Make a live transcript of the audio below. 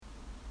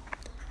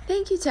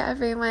thank you to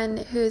everyone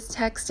who's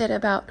texted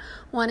about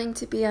wanting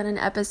to be on an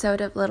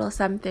episode of Little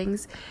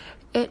Somethings.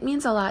 It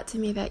means a lot to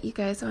me that you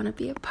guys want to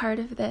be a part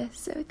of this,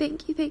 so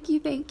thank you.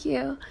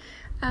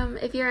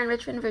 If you're in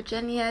Richmond,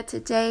 Virginia,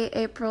 today,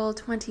 April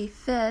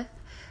 25th,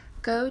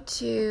 go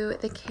to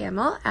the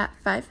Camel at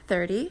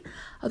 5:30.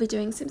 I'll be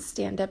doing some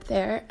stand-up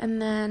there.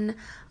 And then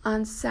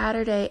on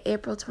Saturday,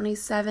 April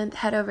 27th,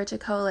 head over to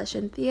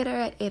Coalition Theater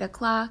at 8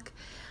 o'clock.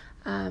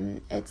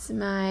 It's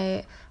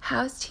my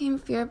house team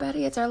Fear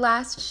Buddy. It's our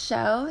last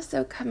show,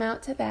 so come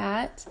out to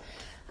that.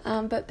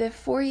 But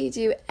before you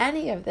do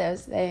any of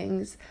those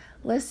things,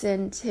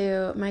 listen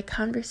to my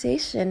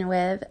conversation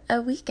with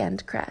a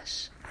weekend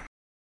crush.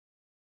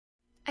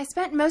 I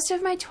spent most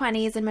of my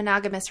 20s in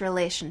monogamous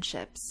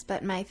relationships,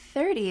 but my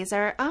 30s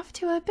are off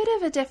to a bit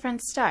of a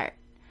different start.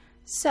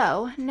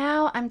 So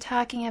now I'm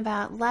talking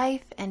about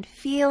life and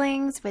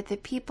feelings with the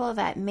people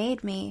that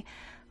made me,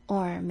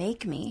 or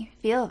make me,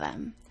 feel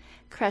them.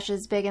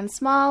 Crushes big and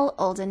small,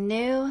 old and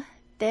new.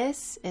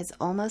 This is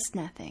Almost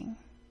Nothing.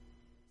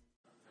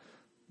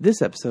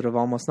 This episode of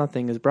Almost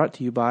Nothing is brought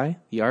to you by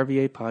the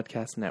RVA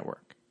Podcast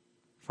Network.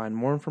 Find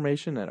more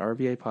information at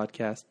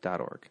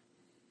rvapodcast.org.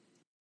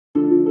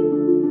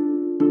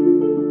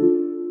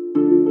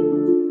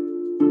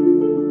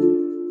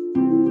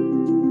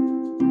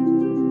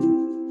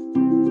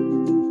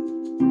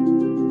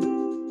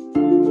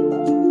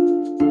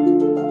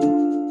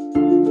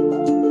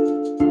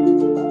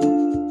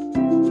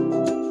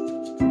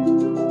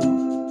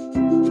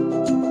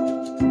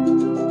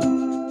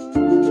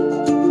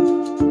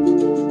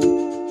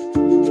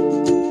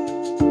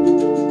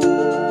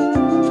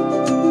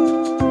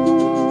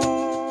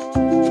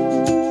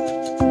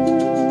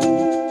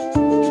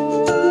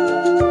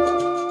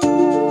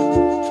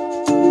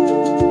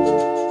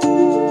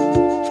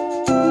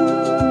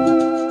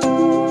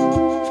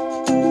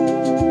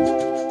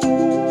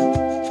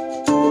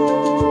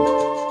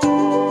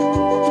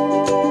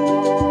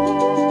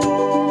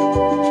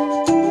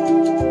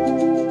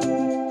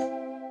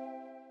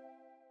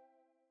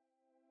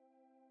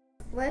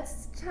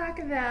 Let's talk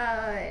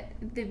about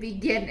the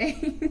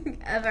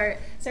beginning of our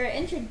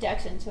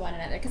introduction to one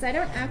another, because I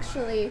don't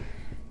actually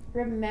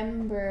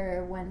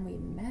remember when we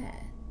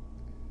met.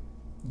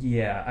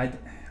 Yeah,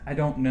 I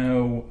don't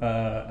know.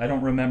 I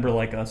don't remember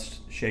like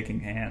us shaking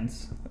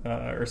hands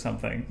or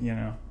something. You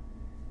know.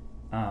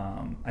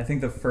 I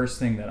think the first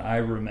thing that I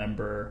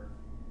remember,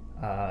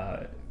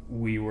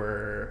 we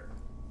were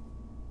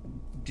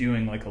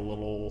doing like a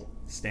little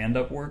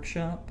stand-up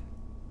workshop.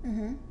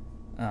 Mm-hmm.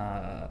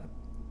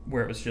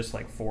 Where it was just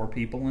like 4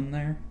 people in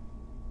there.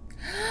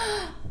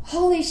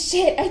 Holy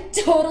shit, I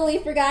totally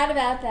forgot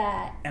about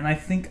that. And I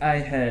think I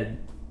had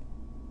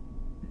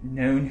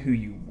known who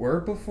you were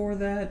before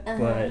that,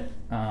 but...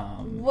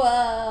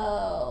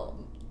 Whoa.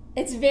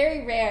 It's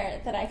very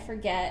rare that I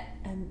forget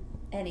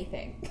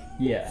anything.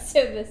 Yeah.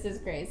 So this is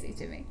crazy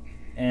to me.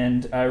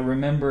 And I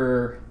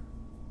remember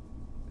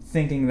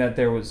thinking that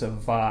there was a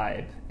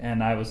vibe,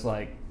 and I was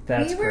like,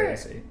 that's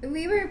crazy.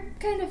 We were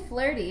kind of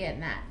flirty in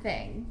that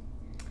thing.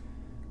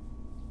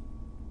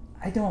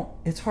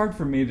 It's hard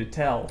for me to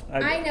tell.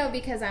 I know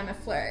because I'm a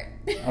flirt.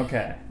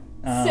 Okay.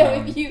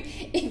 So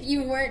if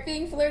you weren't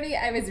being flirty,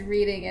 I was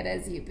reading it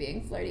as you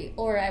being flirty,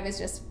 or I was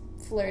just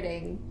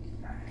flirting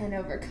and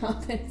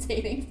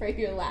overcompensating for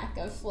your lack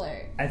of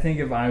flirt. I think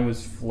if I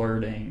was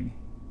flirting,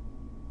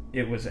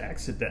 it was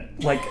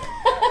accident. Like,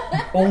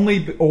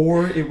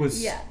 or it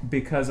was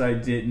because I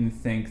didn't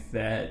think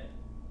that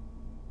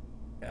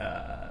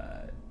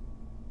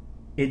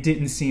it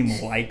didn't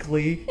seem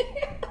likely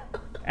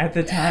at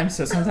the time.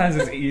 So sometimes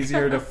it's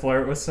easier to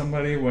flirt with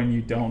somebody when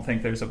you don't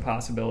think there's a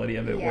possibility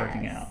of it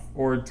working out,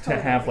 or to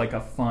have like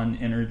a fun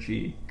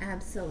energy.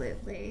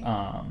 Absolutely.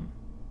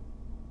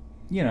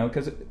 You know,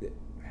 because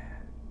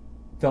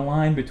the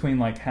line between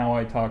like how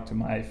I talk to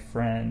my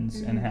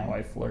friends and how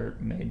I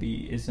flirt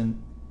maybe isn't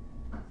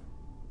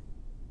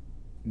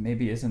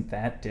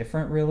that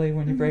different really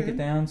when you break it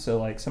down. So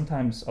like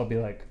sometimes I'll be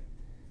like,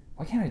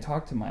 why can't I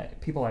talk to my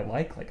people I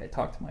like I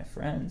talk to my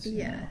friends?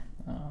 You know?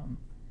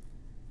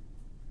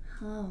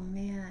 Oh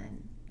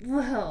man.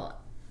 Whoa.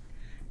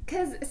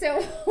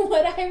 So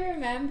what I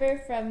remember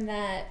from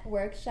that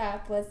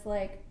workshop was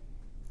like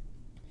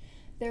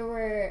there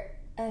were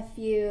a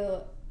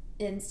few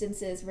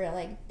instances where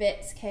like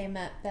bits came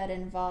up that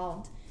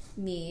involved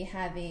me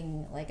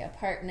having like a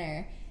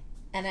partner,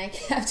 and I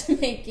kept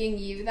making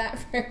you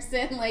that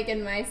person like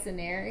in my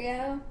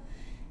scenario.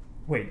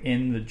 Wait,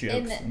 in the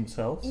jokes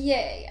themselves?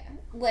 Yeah.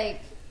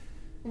 Like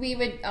we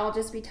would all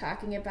just be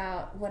talking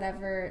about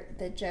whatever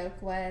the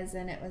joke was,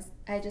 and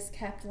I just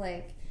kept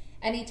like,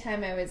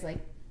 anytime I was like,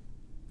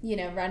 you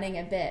know, running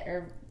a bit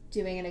or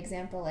doing an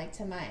example like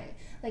to my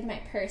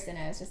person,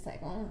 I was just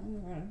like, well,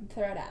 I'm gonna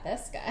throw it at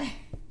this guy.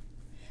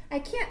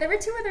 There were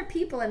 2 other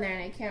people in there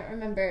and I can't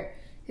remember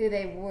who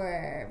they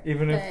were.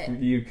 Even if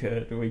you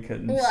could, we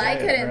couldn't say it. Well, I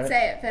couldn't right?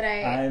 say it, but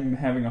I'm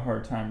having a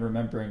hard time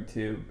remembering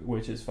too,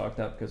 which is fucked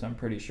up because I'm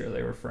pretty sure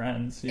they were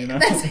friends, you know?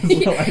 I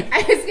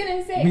was going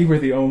to say. We were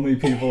the only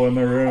people in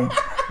the room.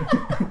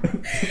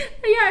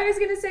 Yeah, I was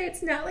gonna say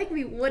it's not like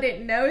we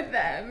wouldn't know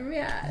them.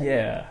 Yeah.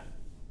 Yeah.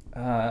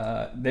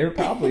 They're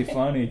probably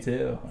funny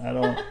too. I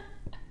don't.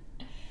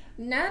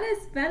 Not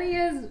as funny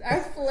as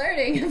our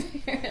flirting,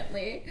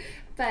 apparently.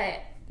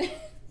 But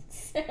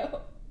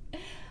so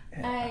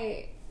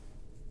Yeah.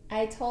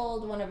 I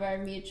told one of our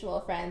mutual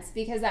friends,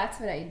 because that's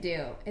what I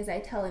do, is I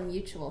tell a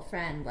mutual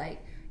friend,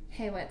 like,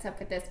 hey, what's up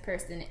with this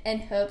person,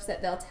 in hopes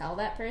that they'll tell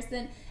that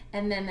person,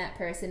 and then that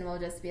person will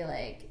just be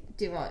like,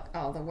 do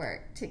all the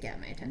work to get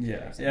my attention.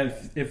 Yeah.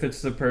 If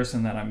it's the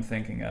person that I'm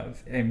thinking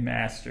of, a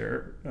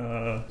master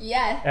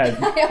Yeah,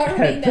 at, I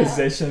already at know.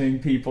 positioning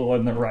people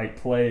in the right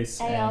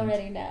place. I and,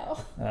 already know.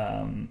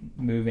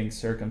 moving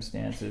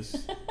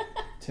circumstances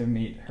to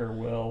meet her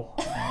will.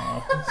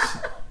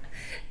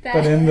 That-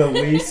 But in the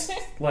least,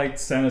 like,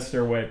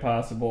 sinister way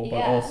possible, but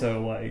Yeah.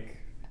 also, like,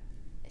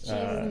 She's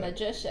a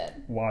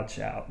magician. watch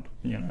out,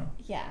 you know?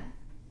 Yeah.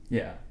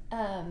 Yeah.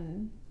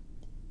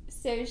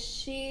 So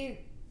she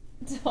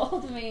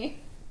told me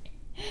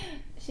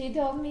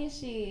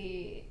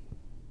she,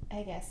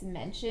 I guess,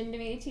 mentioned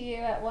me to you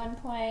at one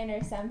point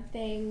or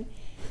something,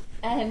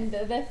 and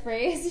the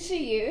phrase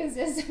she used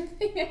is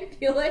something I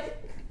feel like,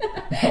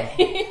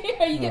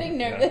 are you getting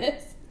Yeah.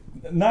 nervous?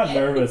 Not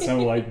nervous,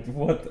 I'm like,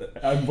 what?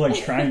 I'm, like,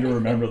 trying to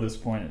remember this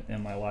point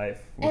in my life,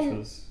 which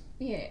was...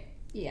 Yeah.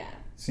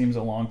 Seems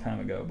a long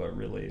time ago, but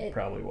really It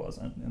probably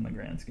wasn't in the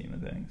grand scheme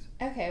of things.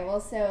 Okay, well,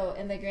 so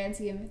in the grand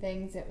scheme of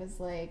things, it was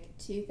like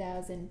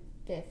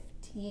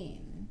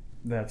 2015.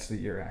 That's the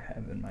year I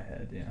have in my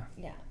head, yeah.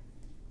 Yeah.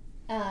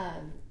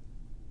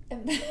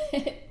 But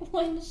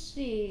when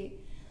she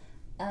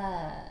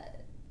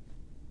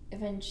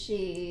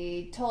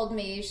told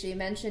me, she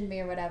mentioned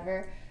me or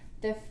whatever,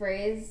 the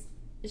phrase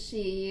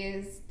she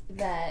used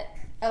that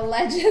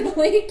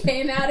allegedly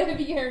came out of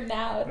your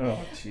mouth Oh,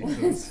 was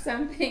Jesus.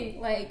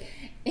 something like,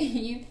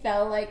 you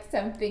felt like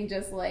something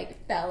just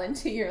like fell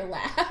into your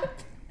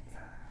lap.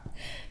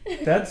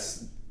 That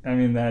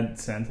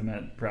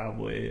sentiment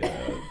probably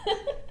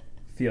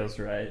feels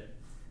right.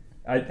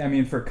 I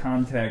mean, for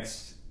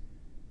context,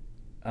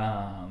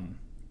 how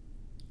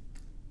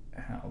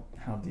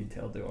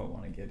detailed do I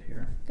want to get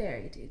here?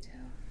 Very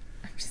detailed.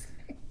 I'm just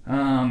kidding.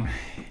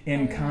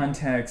 In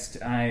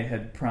context, I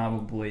had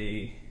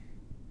probably...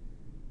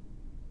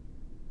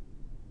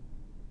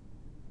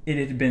 It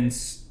had been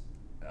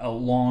a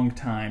long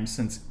time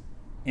since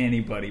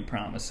anybody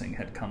promising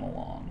had come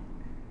along.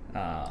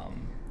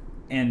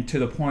 And to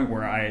the point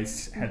where I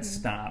had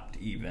stopped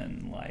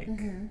even, like,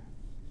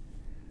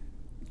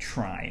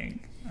 trying.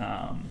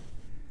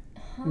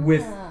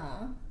 With,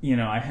 you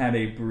know, I had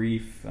a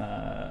brief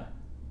kind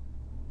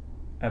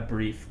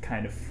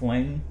of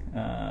fling.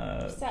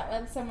 Is that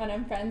with someone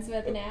I'm friends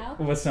with now?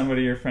 With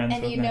somebody you're friends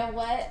And with you now. know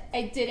what?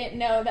 I didn't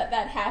know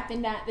that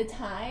happened at the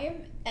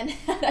time. And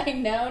had I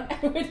known, I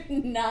would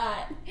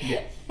not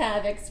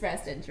have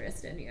expressed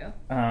interest in you.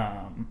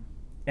 And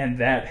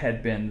that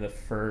had been the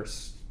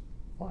first,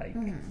 like,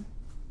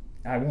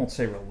 I won't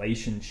say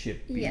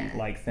relationship-y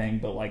like thing,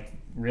 but like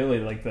really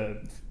like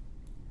the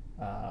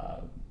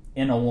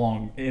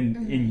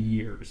in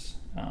years.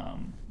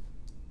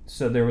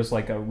 So there was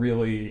like a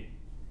really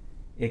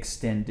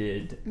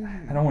extended.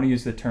 I don't want to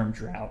use the term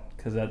drought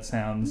because that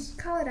sounds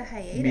Call it a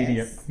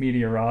hiatus.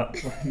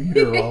 meteorological.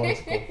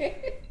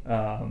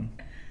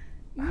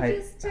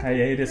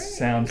 Hiatus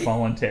sounds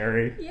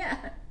voluntary. Yeah.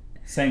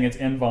 Saying it's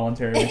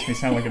involuntary makes me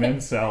sound like an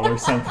incel or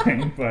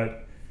something,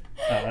 but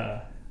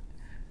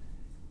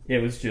it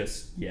was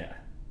just,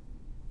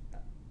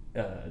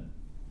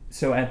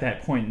 so at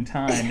that point in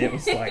time, it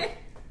was like,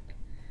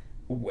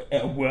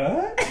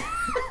 what?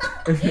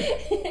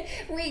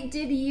 Wait,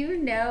 did you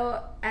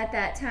know at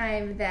that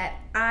time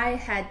that I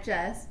had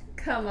just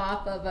come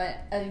off of a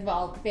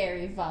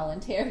very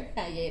voluntary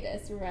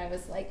hiatus where I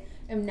was like,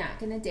 I'm not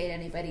going to date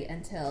anybody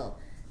until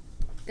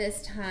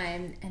this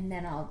time, and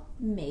then I'll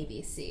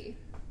maybe see.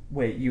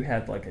 Wait, you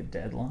had like a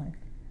deadline?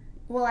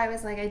 Well, I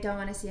was like, I don't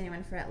want to see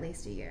anyone for at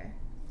least a year.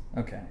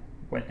 Okay.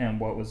 And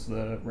what was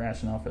the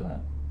rationale for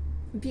that?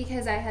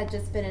 Because I had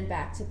just been in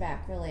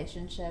back-to-back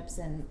relationships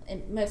and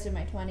in most of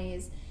my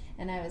 20s,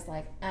 and I was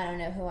like, I don't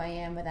know who I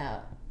am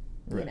without,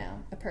 you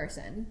know, a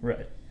person.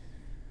 Right.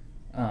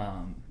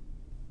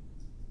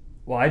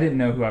 Well, I didn't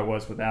know who I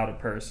was without a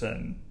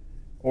person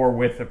or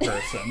with a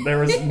person. There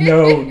was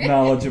no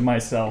knowledge of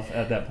myself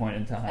at that point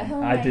in time.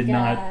 Oh I my did God.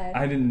 not.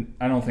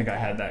 I don't think I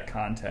had that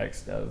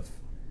context of.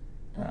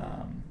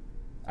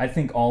 I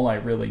think all I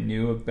really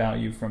knew about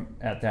you from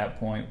at that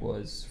point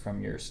was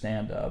from your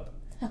stand-up,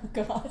 Oh,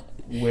 God.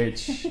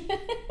 which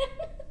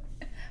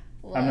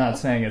Well, I'm not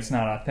saying it's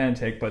not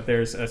authentic, but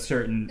there's a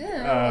certain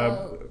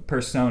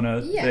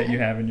persona that you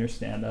have in your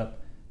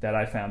stand-up that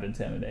I found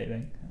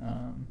intimidating.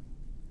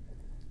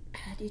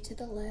 Add you to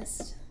the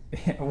list.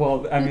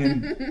 Well, I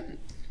mean,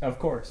 of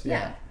course,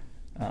 yeah.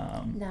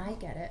 No, I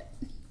get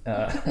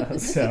it.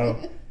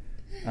 So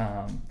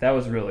that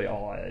was really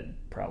all I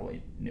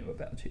probably knew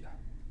about you.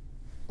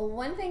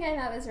 One thing I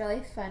thought was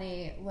really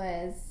funny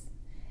was,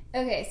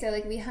 okay, so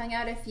like we hung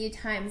out a few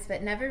times,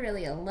 but never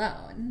really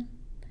alone.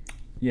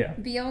 Yeah.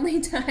 The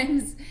only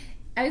times,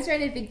 I was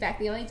trying to think back,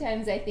 the only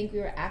times I think we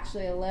were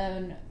actually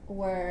alone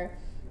were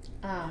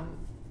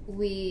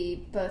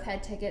we both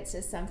had tickets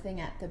to something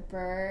at the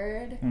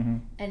Bird,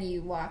 and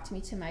you walked me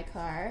to my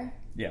car.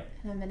 Yeah.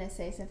 And I'm going to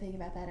say something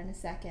about that in a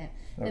second.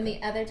 Okay. And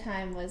the other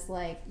time was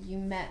like you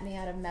met me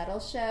at a metal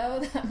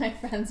show that my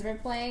friends were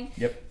playing.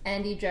 Yep.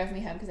 And you drove me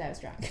home because I was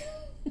drunk.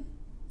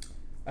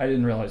 I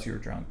didn't realize you were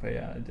drunk, but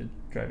yeah, I did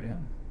drive you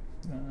home.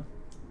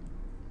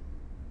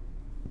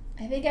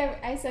 I think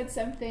I said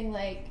something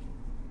like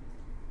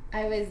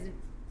I was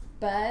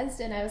buzzed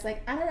and I was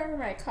like, I don't remember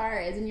where my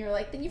car is, and you were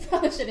like, then you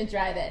probably shouldn't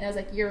drive it, and I was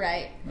like, you're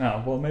right.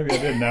 Oh, well, maybe I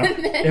didn't know.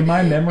 In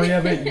my memory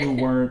of it, you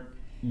weren't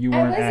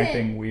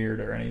acting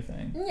weird or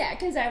anything. Yeah,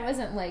 because I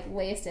wasn't like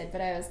wasted,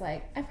 but I was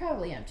like, I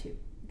probably am too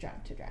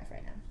drunk to drive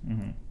right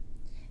now.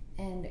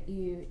 And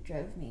you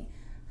drove me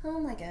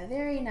home like a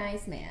very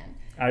nice man.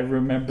 I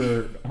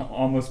remember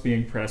almost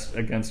being pressed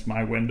against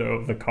my window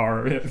of the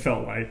car. It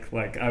felt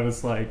like I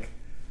was like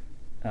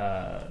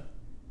to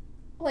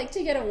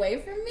get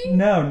away from me?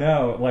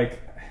 No,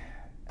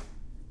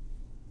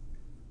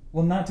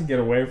 well, not to get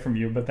away from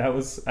you, but that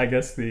was, I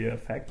guess, the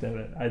effect of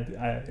it.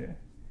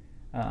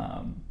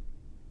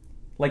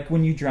 Like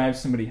when you drive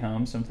somebody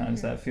home,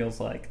 sometimes that feels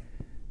like,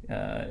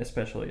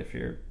 especially if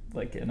you're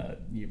like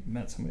you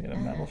met somebody at a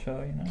metal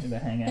show, to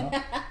hang out.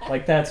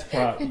 Like that's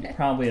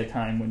probably a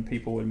time when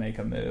people would make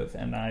a move,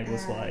 and I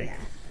was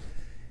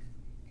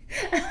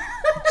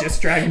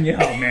just dragging you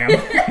home, ma'am.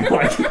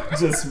 Like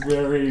just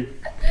very,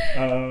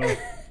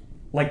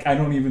 like I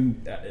don't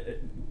even.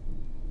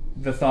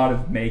 The thought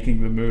of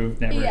making the move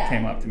never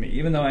came up to me,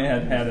 even though I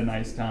had had a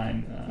nice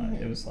time.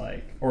 It was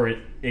like, or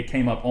it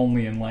came up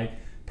only in like,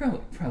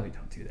 probably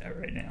don't do that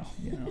right now,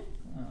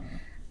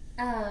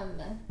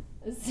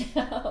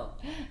 So,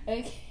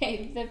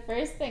 okay, the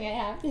first thing I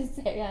have to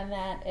say on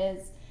that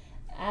is,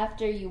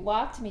 after you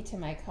walked me to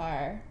my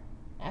car,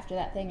 after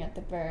that thing at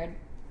the Bird,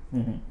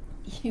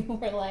 you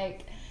were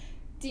like,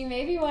 do you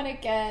maybe want to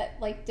get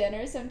like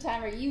dinner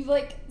sometime? Or you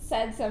like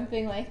said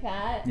something like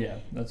that. Yeah,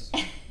 that's.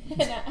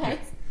 And I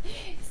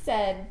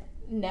said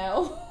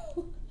no.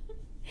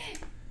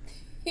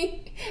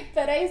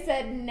 But I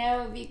said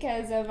no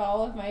because of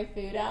all of my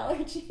food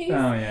allergies.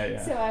 Oh,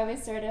 yeah. So I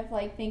was sort of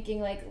like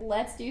thinking like,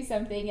 let's do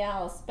something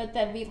else. But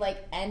then we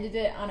like ended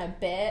it on a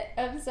bit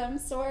of some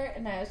sort.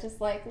 And I was just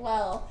like,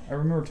 well. I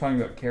remember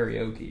talking about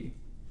karaoke.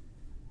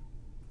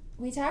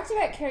 We talked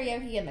about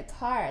karaoke in the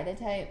car the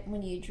time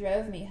when you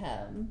drove me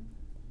home.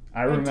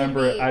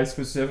 I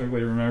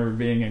specifically remember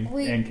being in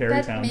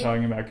Carytown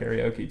talking about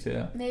karaoke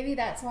too. Maybe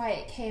that's why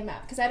it came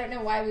up. Because I don't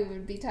know why we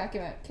would be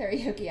talking about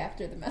karaoke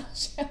after the metal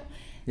show.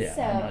 Yeah,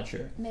 so I'm not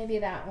sure. Maybe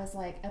that was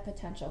like a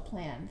potential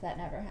plan that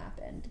never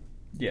happened.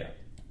 Yeah.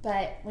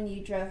 But when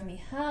you drove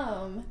me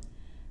home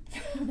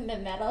from the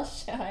metal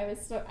show, I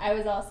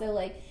was also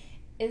like,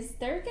 is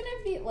there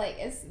gonna be like,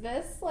 is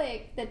this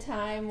like the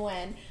time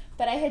when?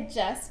 But I had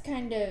just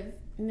kind of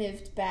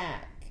moved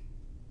back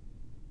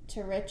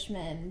to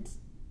Richmond.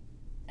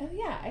 Oh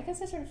yeah, I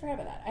guess I sort of forgot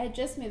about that. I had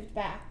just moved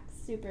back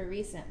super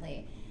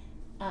recently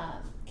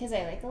because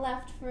I like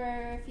left for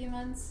a few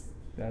months.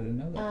 I didn't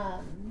know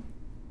that.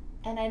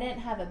 And I didn't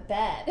have a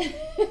bed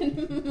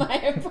in my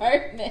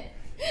apartment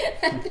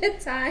at the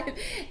time.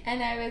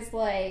 And I was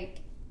like,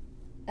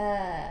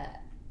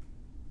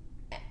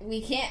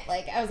 we can't,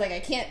 like, I was like, I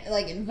can't,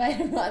 like, invite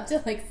him up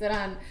to, like, sit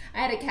on. I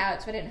had a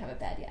couch, but I didn't have a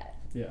bed yet.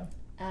 Yeah.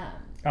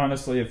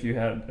 Honestly, if you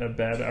had a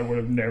bed, I would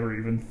have never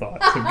even thought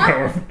to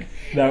go.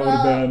 That would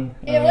have been.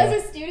 It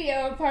was a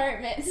studio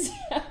apartment,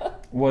 so.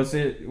 Was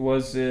it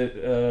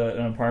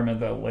an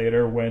apartment that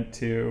later went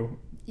to?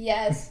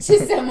 Yes, to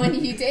someone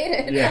you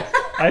dated. Yeah,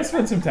 I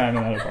spent some time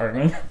in that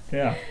apartment.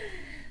 Yeah.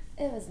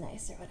 It was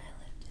nicer when I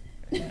lived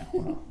in it. Yeah,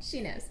 well,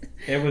 she knows.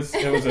 It was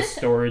a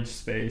storage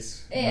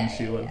space when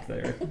she lived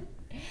there.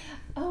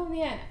 Oh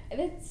man,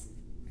 it's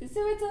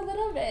a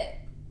little bit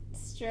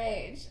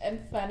strange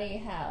and funny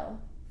how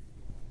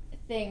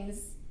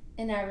things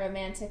in our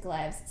romantic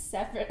lives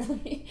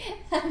separately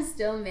have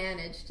still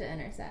managed to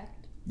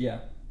intersect. Yeah.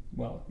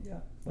 Well, yeah.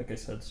 Like I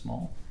said,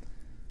 small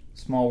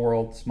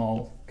world,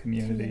 small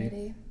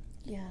community.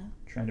 Yeah.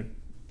 Trying to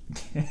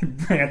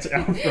branch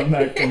out from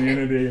that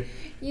community.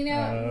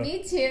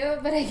 Me too,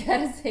 but I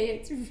gotta say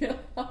it's real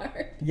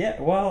hard.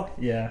 Yeah, well,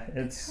 yeah,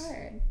 it's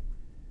hard.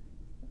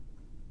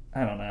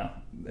 I don't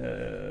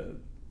know.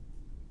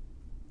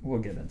 We'll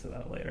get into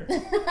that later.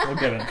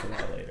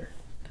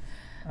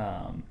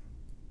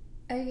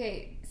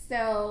 Okay,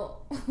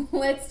 so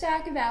let's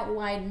talk about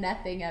why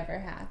nothing ever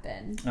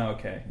happened.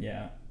 Okay,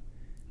 yeah.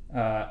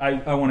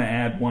 I want to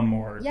add one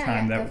more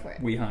time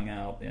that we hung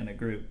out in a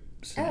group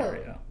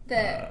scenario. Oh,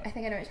 I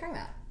think I know what you're talking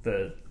about.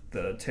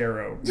 The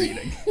tarot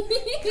reading.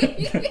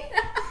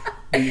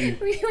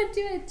 We went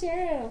to a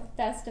tarot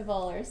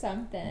festival or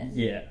something.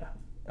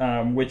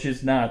 Yeah, which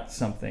is not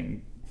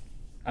something.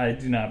 I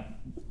do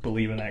not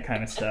believe in that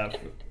kind of stuff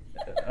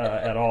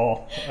at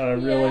all,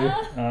 really.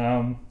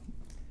 Yeah.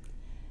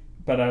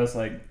 But I was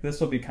like, this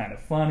will be kind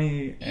of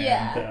funny,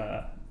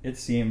 and it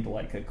seemed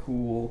like a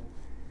cool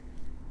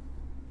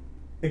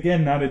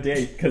again, not a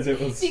date, because it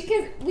was...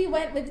 Because we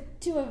went with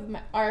two of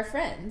our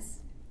friends.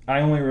 I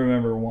only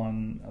remember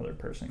one other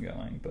person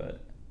going,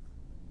 but...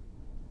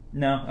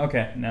 No,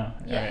 okay, no.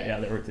 Yeah. All right, yeah,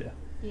 there were two.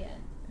 Yeah.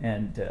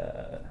 And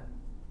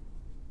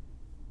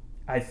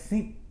I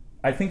think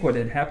what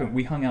had happened,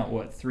 we hung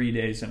out, 3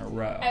 days in a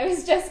row? I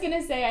was just going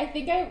to say, I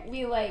think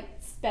we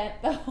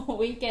spent the whole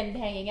weekend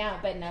hanging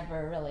out, but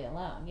never really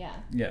alone, yeah.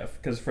 Yeah,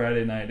 because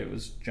Friday night it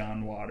was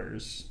John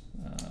Waters.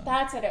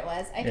 That's what it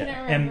was. I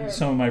couldn't remember. And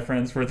some of my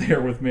friends were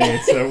there with me,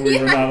 so we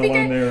were not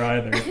alone there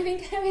either. I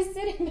think I was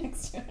sitting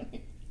next to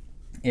him.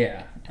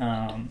 Yeah.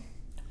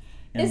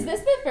 Is this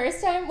the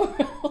first time we're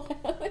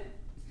alone?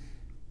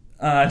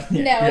 Yeah,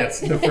 No. Yes,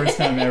 the first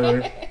time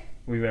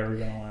we've ever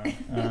been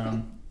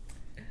alone.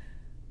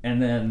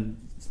 And then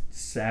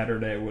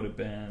Saturday would have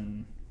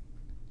been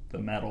the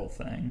metal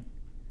thing,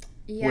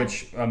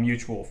 which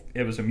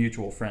it was a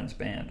mutual friend's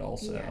band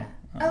also. Yeah.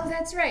 Oh,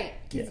 that's right.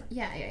 Yeah.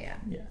 Yeah.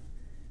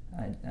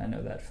 I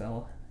know that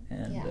fella,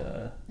 and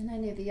and I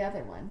knew the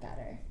other one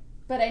better,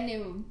 but I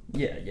knew.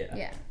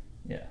 Yeah.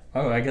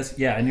 Oh, I guess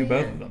I knew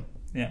both of them.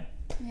 Yeah.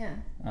 Yeah.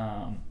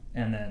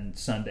 And then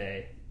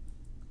Sunday,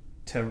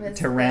 to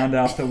round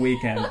off the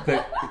weekend,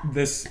 the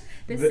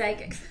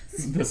psychic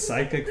the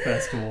psychic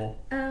festival.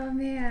 Oh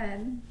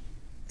man,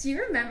 do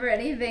you remember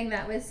anything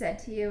that was said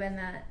to you in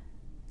that?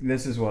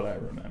 This is what I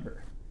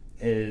remember: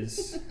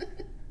 is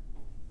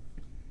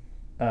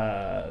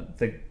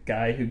the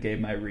guy who gave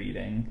my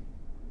reading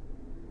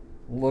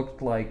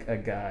looked like a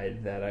guy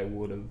that I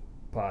would have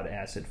bought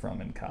acid from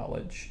in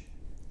college.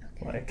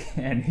 Okay.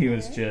 And he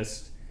was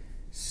just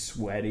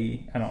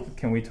sweaty.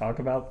 Can we talk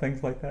about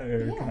things like that,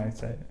 or can I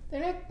say it? They're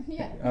not.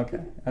 Yeah.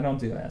 Okay. I don't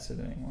do acid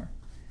anymore,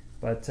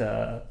 but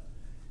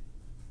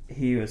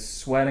he was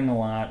sweating a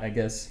lot. I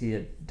guess he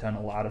had done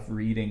a lot of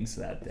readings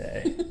that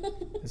day.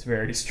 It was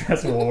very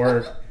stressful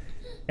work,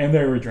 and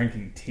they were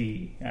drinking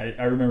tea.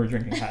 I remember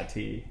drinking hot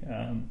tea,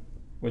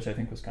 which I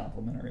think was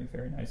complimentary.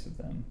 Very nice of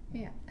them.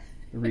 Yeah.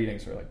 The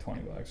readings were like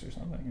 $20 or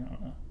something. I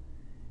don't know.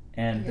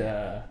 And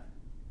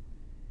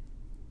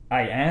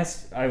I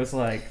was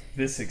like,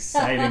 this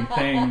exciting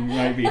thing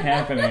might be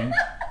happening,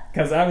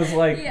 because I was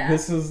like,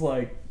 this is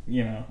like,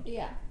 I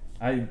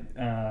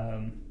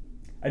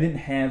didn't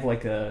have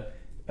like a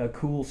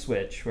cool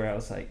switch where I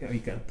was like, oh, you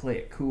gotta play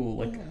it cool.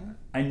 Like,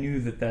 I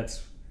knew that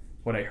that's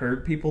what I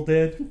heard people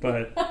did,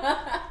 but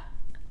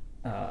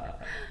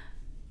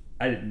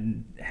I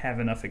didn't have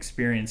enough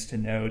experience to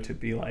know to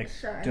be like,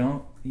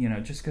 don't,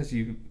 just because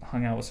you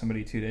hung out with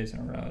somebody 2 days in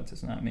a row, it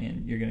does not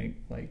mean you're gonna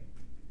like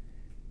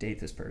date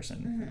this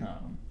person.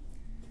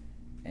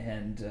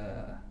 And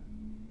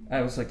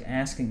I was like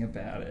asking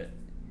about it,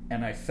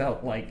 and I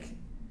felt like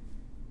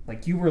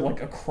you were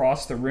like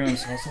across the room,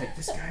 so I was like,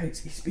 this guy,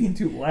 he's being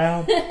too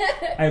loud.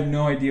 I have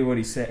no idea what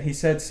he said. He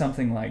said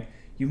something like,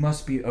 you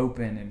must be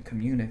open and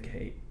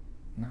communicate.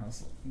 And I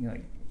was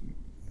like,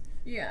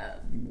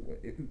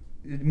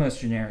 the most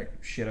generic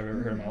shit I've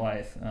ever heard in my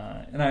life.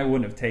 And I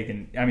wouldn't have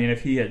taken,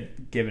 if he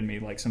had given me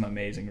like some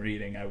amazing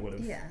reading, I would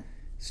have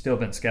still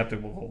been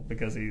skeptical,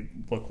 because he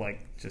looked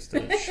like just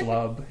a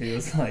schlub. He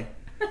was like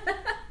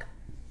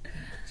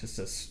just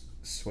a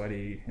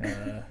sweaty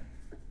dude.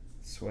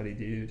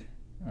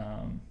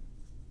 I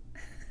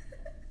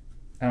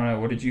don't know,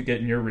 what did you get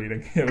in your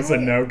reading? It was a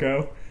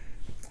no-go?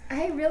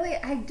 I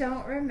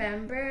don't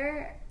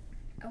remember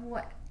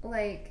what,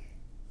 like,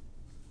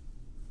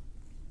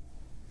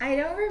 I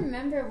don't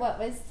remember what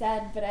was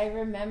said, but I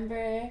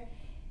remember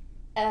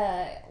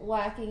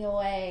walking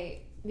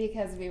away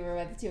because we were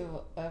with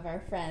two of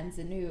our friends,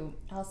 and who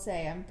I'll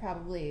say I'm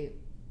probably,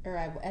 or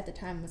I at the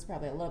time was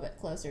probably a little bit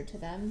closer to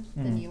them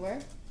than you were.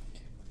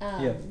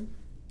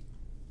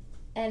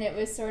 And it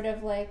was sort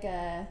of like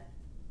it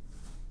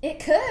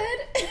could,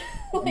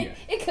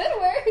 it could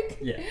work.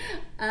 Yeah.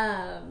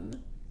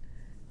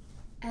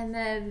 And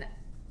then,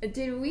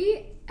 did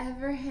we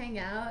ever hang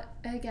out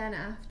again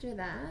after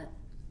that?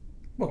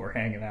 Well, we're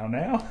hanging out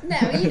now. No,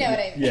 you know what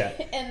I mean. Yeah.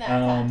 In that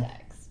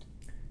context.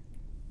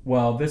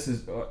 Well, this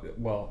is,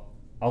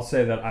 I'll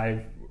say that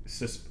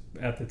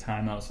at the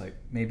time I was like,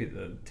 maybe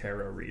the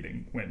tarot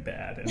reading went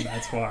bad, and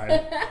that's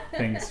why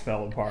things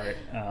fell apart.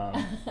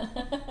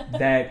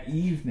 That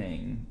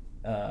evening,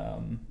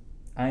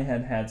 I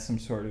had some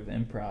sort of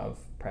improv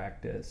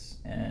practice,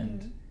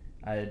 and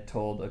I had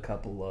told a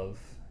couple of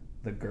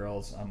the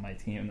girls on my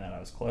team that I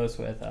was close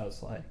with, I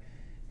was like,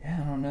 I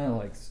don't know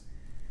what's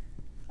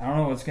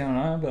going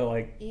on, but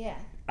like,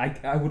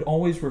 I would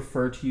always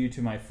refer to you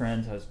to my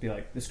friends. I would be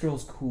like, this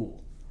girl's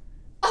cool.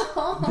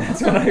 Oh,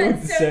 that's what I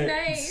would so say.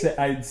 Nice.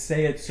 I'd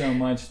say it so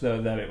much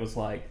though that it was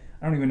like,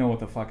 I don't even know what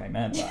the fuck I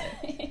meant by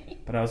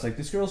it. But I was like,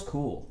 this girl's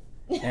cool,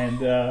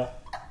 and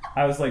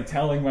I was like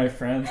telling my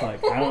friends,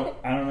 like, I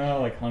don't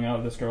know, like, hung out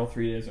with this girl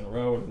 3 days in a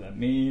row. What does that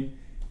mean?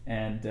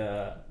 And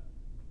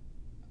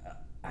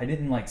I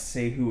didn't like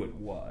say who it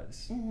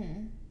was.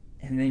 And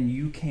then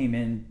you came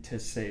in to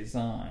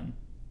Cezanne,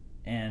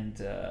 and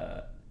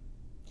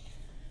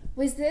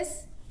was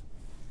this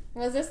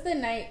the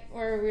night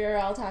where we were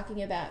all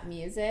talking about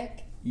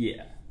music?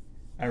 Yeah.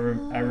 I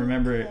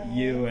remember Okay.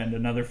 you and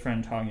another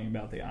friend talking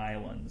about the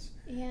islands.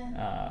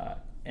 Yeah.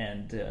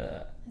 And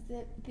Is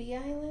it the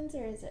islands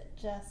or is it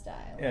just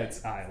islands?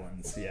 it's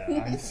islands.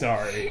 Yeah, I'm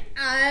sorry.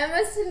 I'm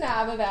a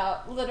snob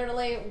about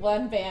literally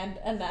one band,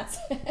 and that's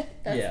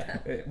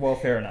it. Well,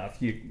 fair enough.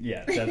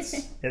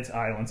 It's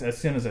islands. As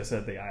soon as I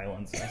said the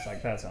islands, I was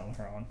like, that sounds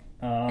wrong.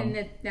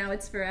 And now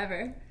it's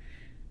forever.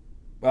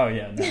 Oh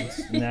yeah,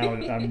 now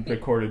I'm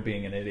recorded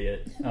being an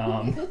idiot.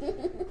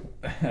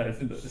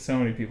 So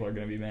many people are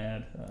going to be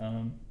mad.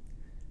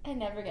 I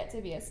never get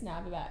to be a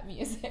snob about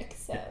music,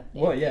 so.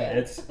 Well,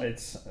 yeah, thank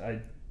it's I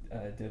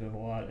did it a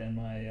lot in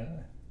my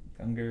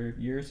younger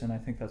years, and I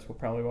think that's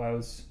probably why I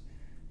was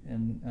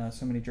in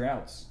so many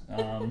droughts.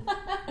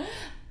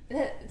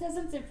 It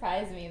doesn't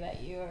surprise me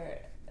that you are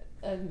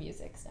a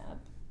music snob.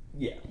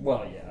 Yeah,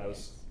 well, yeah, I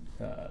was.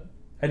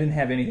 I didn't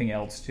have anything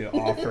else to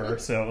offer,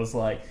 so it was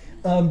like,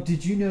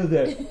 did you know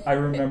that I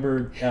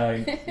remember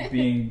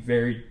being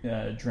very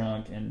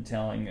drunk and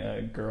telling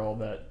a girl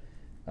that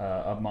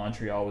of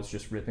Montreal was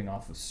just ripping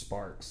off of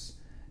Sparks,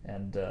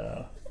 and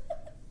that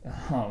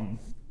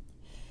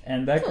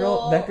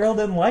girl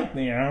didn't like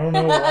me. I don't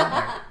know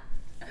why.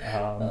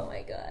 Oh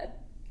my god!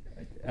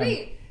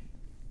 Wait.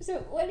 So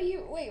what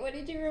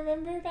did you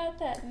remember about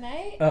that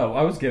night? Oh,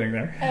 I was getting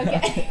there.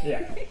 Okay.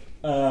 Yeah.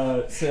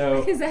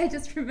 So because I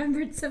just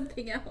remembered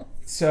something else.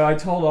 So I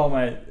told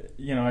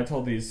I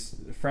told these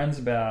friends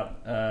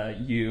about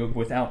you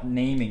without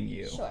naming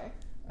you. Sure.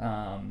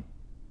 And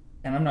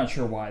I'm not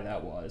sure why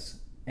that was.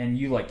 And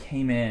you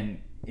came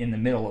in the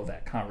middle of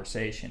that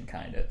conversation,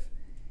 kind of.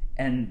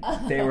 And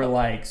they were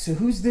like, "So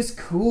who's this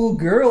cool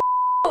girl?"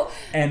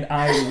 And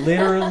I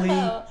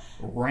literally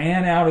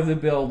ran out of the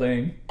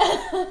building.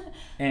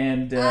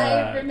 And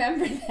I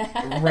remember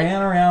that.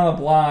 Ran around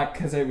the block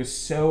because it was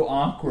so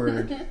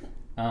awkward.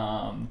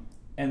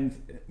 And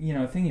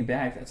thinking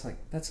back,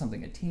 that's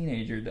something a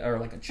teenager or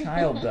a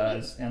child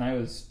does, and I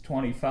was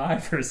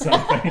 25 or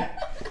something.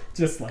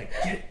 Just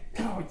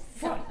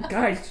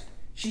guys,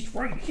 she's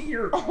right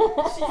here.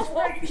 She's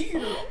right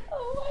here.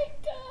 Oh my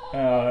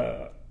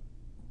god.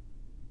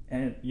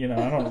 And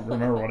I don't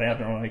remember what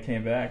happened when I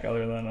came back,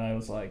 other than I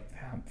was like,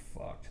 I'm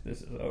fucked.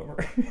 This is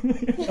over.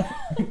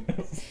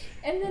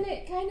 And then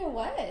it kind of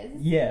was.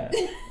 Yeah,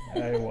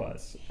 I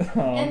was.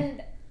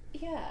 And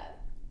yeah,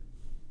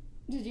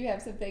 did you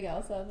have something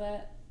else on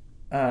that?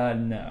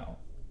 No,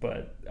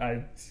 but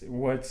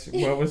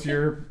what was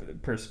your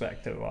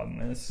perspective on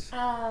this?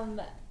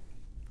 I'm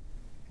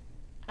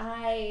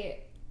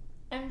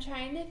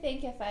trying to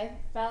think if I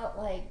felt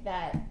like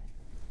that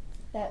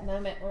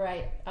moment where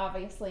I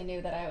obviously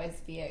knew that I was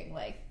being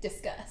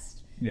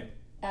discussed. Yeah.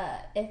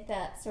 If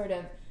that sort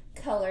of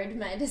colored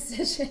my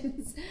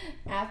decisions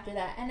after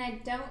that. And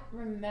I don't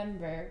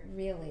remember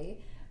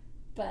really,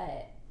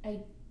 but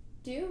I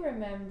do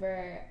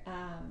remember,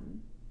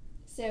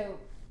 so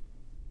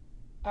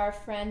our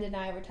friend and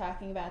I were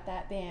talking about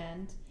that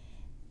band,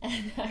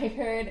 and I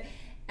heard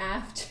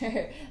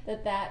after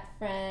that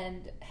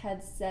friend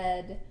had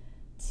said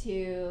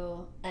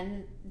to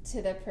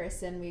the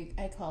person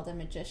I called a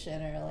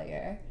magician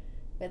earlier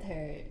with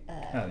her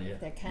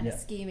their kind of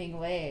scheming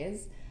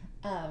ways,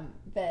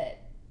 but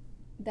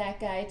that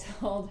guy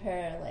told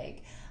her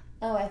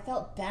oh, I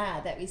felt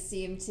bad that we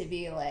seemed to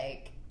be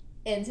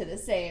into the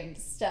same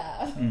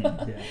stuff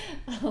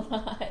a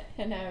lot,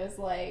 and I was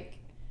like,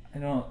 I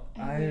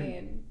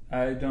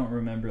don't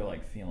remember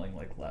feeling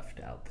left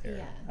out there.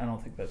 Yeah. I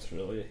don't think that's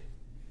really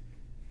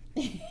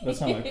that's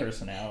not my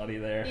personality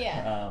there.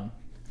 Yeah.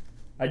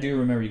 I do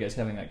remember you guys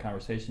having that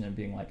conversation and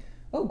being like,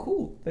 oh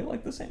cool, they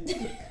like the same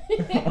music.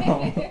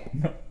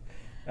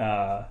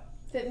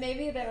 But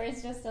maybe there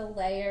was just a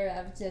layer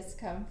of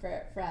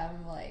discomfort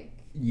from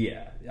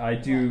yeah, I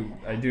do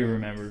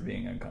remember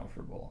being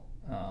uncomfortable.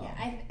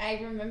 Yeah, I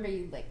remember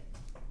you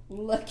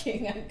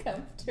looking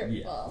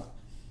uncomfortable.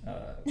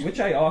 Yeah. Which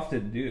I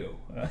often do.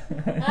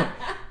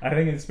 I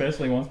think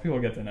especially once people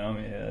get to know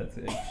me,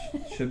 it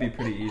should be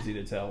pretty easy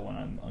to tell when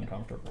I'm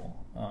uncomfortable.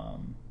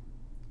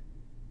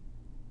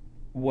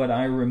 What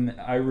I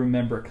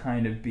remember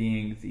kind of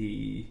being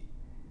the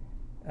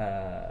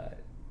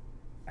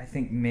I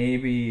think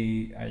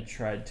maybe I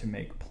tried to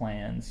make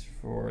plans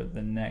for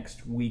the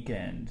next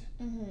weekend,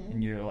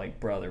 and your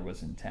brother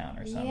was in town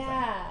or something.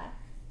 Yeah.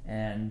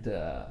 And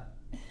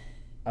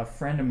a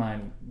friend of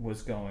mine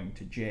was going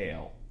to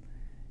jail,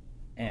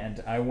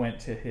 and I went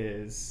to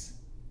his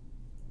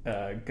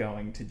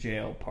going to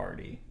jail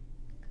party.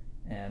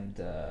 And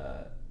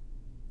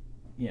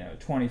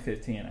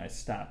 2015, I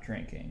stopped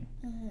drinking,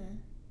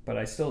 but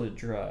I still did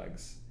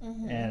drugs.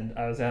 And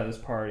I was at this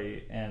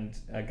party, and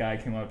a guy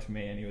came up to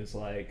me, and he was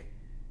like,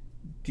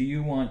 do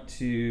you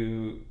want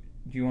a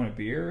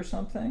beer or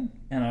something?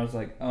 And I was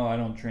like, oh, I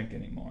don't drink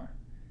anymore.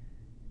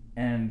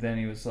 And then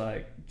he was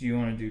like, do you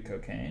want to do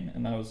cocaine?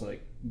 And I was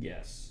like,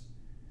 yes.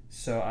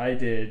 So I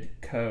did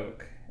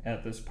coke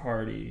at this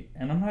party,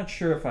 and I'm not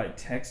sure if I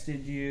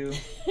texted you.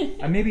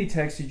 I maybe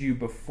texted you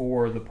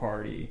before the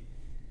party.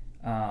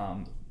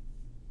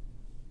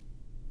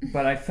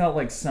 but I felt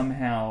like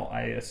somehow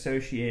I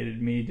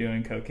associated me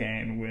doing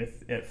cocaine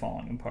with it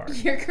falling apart.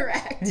 You're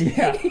correct.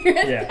 Yeah. You're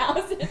Yeah.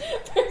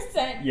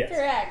 1,000% Yes.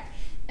 correct.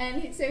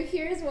 And so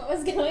here's what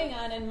was going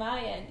on in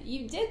my end.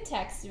 You did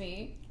text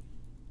me,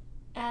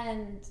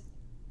 and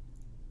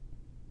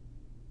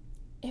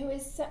it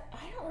was,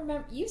 I don't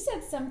remember, you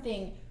said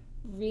something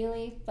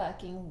really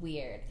fucking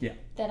weird. Yeah.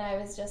 That I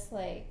was just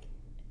like,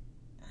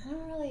 I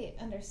don't really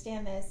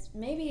understand this.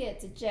 Maybe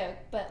it's a joke,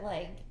 but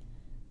like,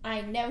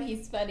 I know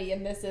he's funny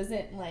and this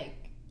isn't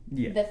like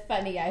Yeah. the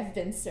funny I've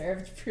been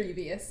served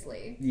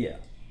previously. Yeah.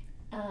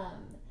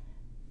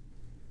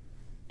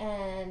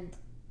 And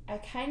I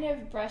kind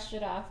of brushed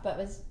it off, but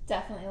was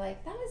definitely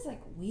like, that was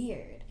like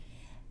weird.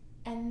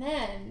 And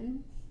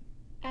then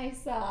I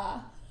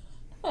saw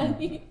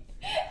on,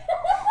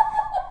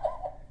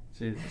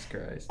 Jesus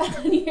Christ.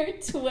 on your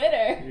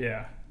Twitter,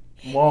 Yeah.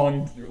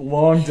 Long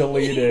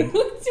deleted.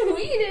 you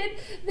tweeted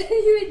that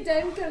you had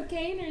done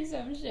cocaine or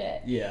some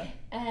shit. Yeah.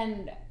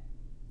 And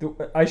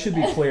I should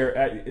be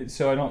clear,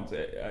 so I don't,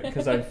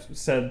 because I've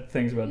said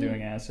things about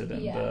doing acid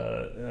and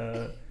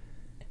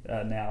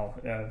now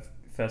I've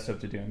fessed up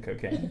to doing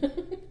cocaine.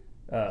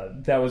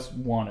 That was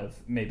one of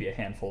maybe a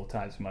handful of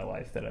times in my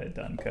life that I had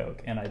done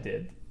coke, and I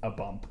did a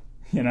bump.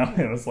 You know,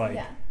 it was like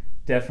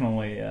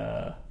definitely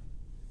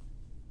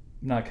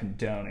not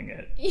condoning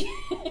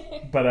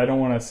it, but I don't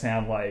want to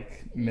sound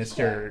like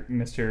Mr.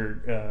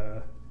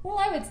 well,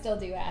 I would still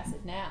do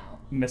acid now.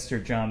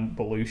 Mr. John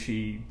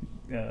Belushi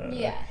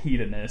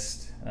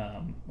hedonist.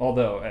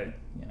 Although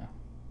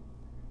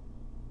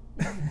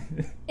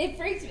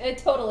It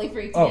totally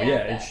freaked me oh out.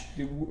 yeah,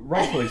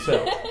 rightfully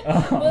so.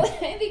 Well,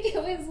 I think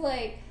it was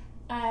like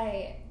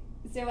I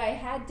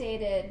had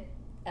dated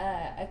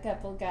a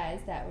couple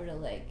guys that were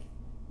like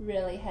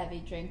really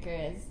heavy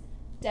drinkers.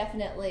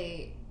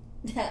 Definitely,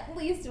 at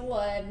least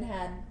one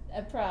had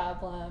a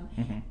problem,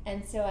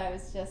 and so I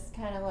was just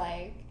kind of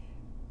like,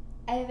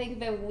 I think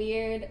the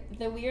weird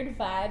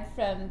vibe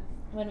from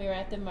when we were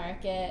at the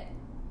market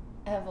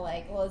of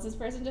like, well, is this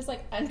person just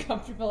like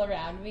uncomfortable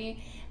around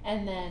me?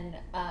 And then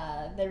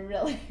the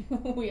really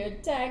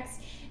weird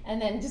text,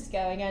 and then just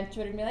going on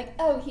Twitter and be like,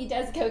 oh, he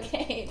does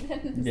cocaine.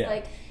 And it's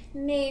like,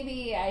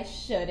 maybe I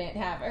shouldn't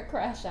have a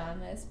crush on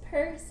this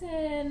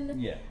person.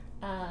 Yeah.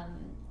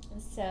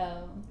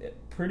 So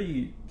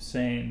pretty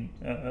sane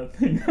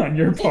thing on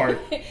your part.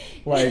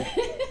 Like,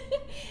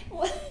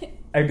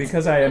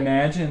 because I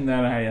imagine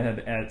that I had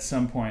at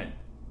some point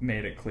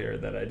made it clear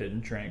that I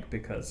didn't drink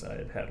because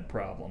I had a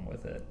problem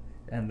with it,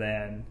 and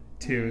then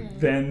to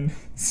then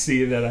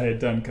see that I had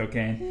done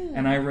cocaine.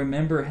 And I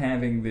remember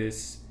having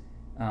this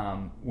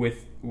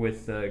with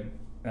the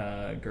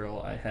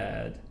girl I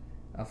had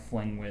a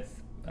fling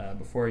with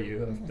before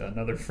you,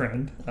 another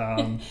friend.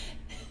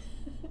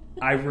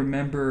 I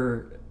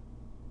remember,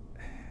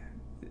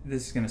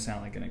 this is going to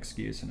sound like an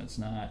excuse, and it's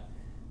not.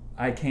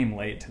 I came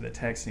late to the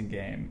texting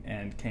game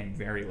and came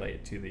very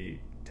late to the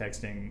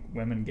texting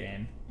women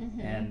game.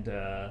 And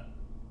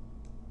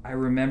I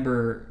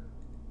remember,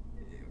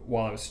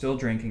 while I was still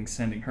drinking,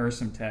 sending her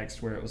some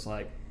text where it was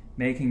like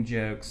making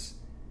jokes,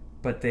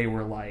 but they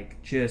were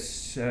like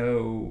just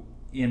so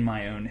in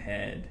my own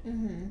head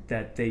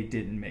that they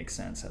didn't make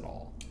sense at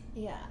all.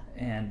 Yeah.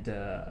 And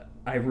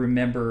I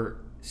remember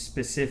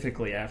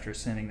specifically after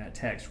sending that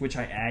text, which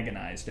I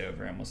agonized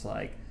over and was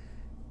like,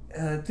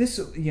 this,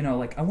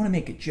 like, I want to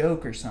make a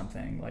joke or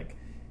something. Like,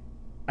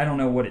 I don't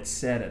know what it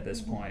said at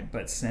this point,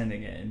 but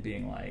sending it and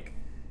being like,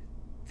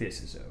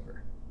 this is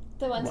over.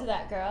 The one to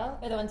that girl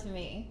or the one to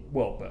me?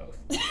 Well, both.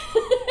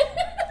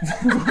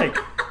 Like,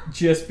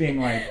 just being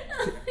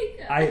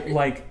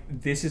like,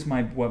 this is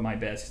what my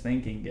best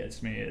thinking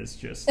gets me is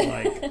just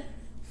like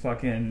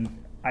fucking,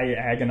 I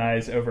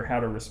agonize over how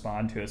to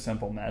respond to a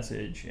simple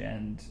message,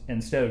 and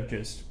instead of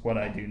just what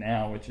I do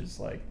now, which is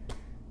like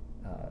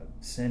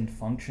send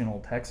functional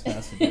text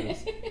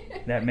messages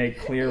that make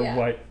clear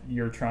what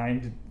you're trying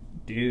to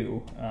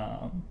do.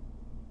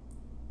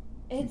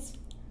 It's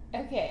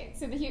okay.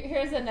 So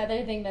here's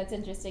another thing that's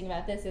interesting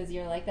about this is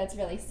you're like, that's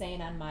really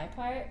sane on my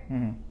part.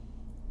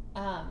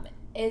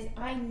 Is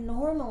I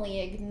normally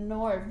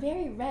ignore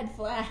very red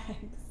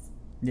flags.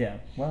 Yeah.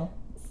 Well,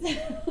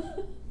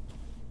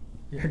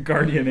 your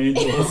guardian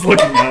angel is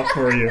looking out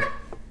for you.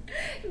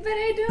 But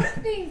I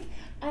don't think,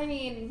 I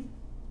mean,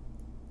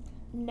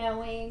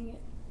 knowing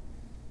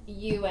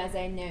you as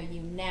I know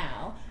you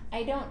now,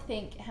 I don't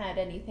think had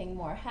anything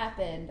more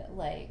happened,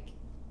 like,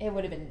 it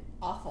would have been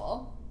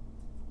awful,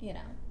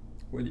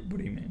 What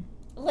do you mean?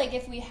 Like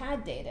if we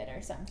had dated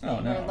or something,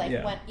 or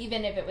like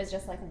even if it was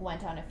just like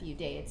went on a few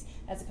dates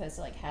as opposed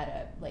to like had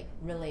a like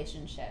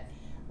relationship,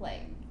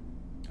 like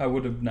I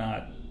would have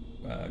not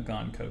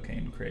gone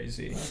cocaine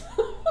crazy.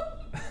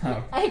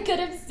 I could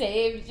have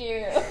saved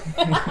you.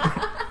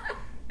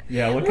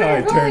 Yeah, look how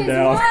I turned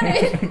out.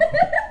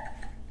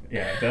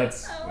 Yeah,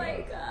 that's. Oh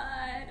my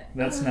god.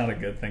 That's not a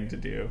good thing to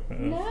do.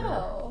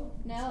 No,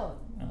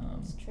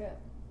 it's true.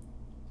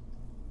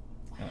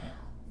 Wow.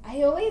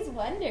 I always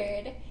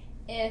wondered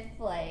if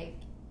like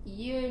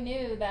you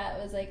knew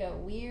that was like a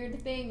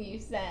weird thing you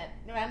said.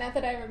 Not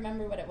that I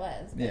remember what it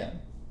was. But Yeah.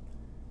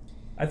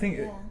 I think,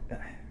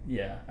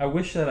 yeah. I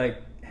wish that I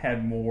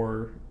had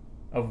more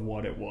of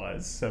what it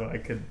was so I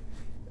could,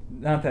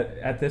 not that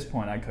at this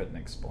point I couldn't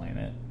explain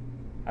it.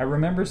 I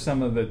remember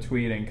some of the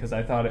tweeting because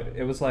I thought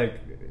it was like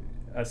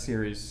a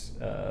series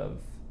of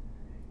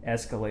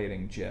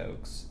escalating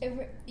jokes.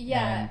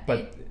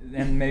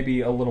 And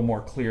maybe a little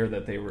more clear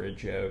that they were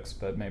jokes,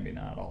 but maybe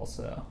not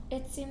also.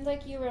 It seemed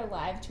like you were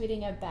live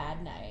tweeting a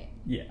bad night.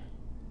 Yeah.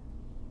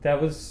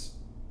 That was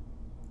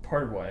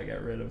part of why I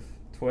got rid of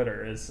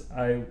Twitter is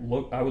I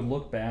would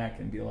look back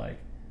and be like,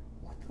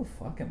 what the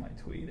fuck am I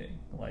tweeting?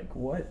 Like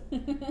what?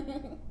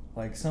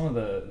 Like some of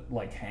the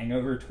like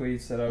hangover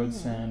tweets that I would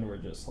send were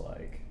just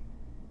like,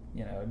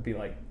 you know, it'd be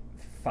like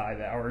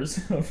 5 hours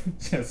of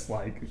just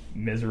like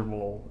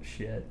miserable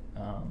shit.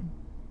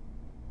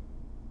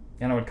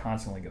 And I would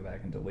constantly go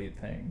back and delete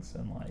things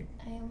and like.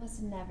 I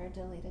almost never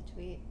delete a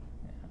tweet.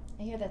 Yeah.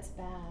 I hear that's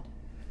bad.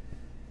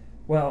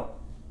 Well,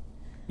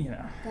 you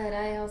know. But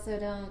I also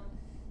don't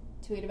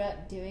tweet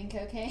about doing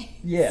cocaine.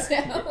 Yeah.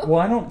 So. Well,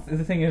 I don't.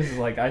 The thing is,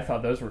 like, I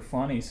thought those were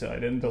funny, so I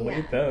didn't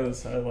delete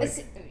those. I like.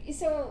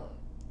 So,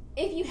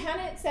 if you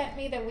hadn't sent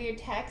me the weird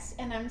text,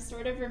 and I'm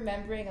sort of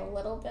remembering a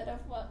little bit of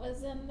what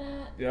was in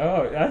that.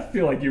 Oh, I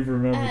feel like you've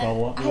remembered a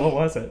lot. What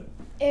was it?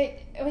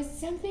 It was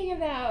something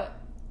about.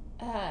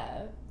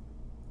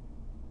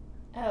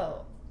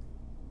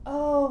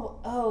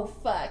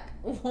 Fuck.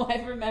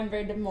 I've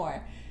remembered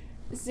more.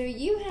 So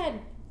you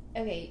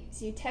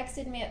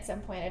texted me at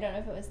some point, I don't know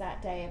if it was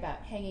that day,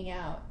 about hanging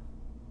out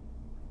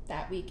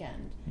that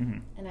weekend. Mm-hmm.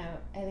 And I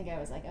think I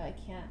was like, oh, I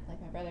can't,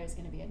 like my brother is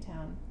going to be in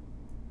town.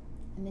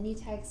 And then you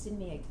texted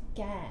me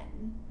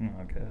again.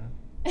 Oh, God.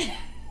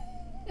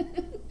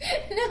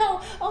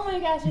 No, oh my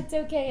gosh, it's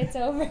okay, it's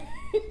over.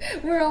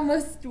 we're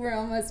almost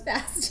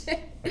past it.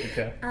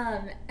 Okay.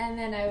 And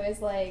then I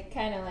was like,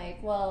 kind of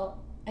like, well,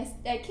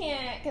 I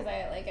can't because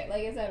I like I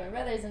said, my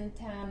brother's in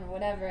town or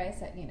whatever. I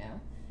said, you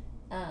know,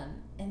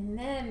 and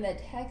then the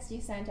text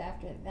you sent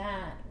after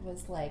that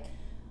was like,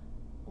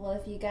 well,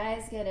 if you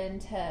guys get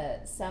into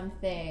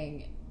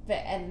something,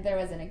 and there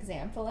was an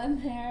example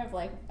in there of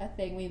like a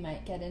thing we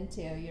might get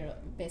into, you're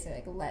basically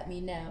like, let me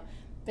know.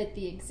 But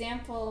the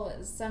example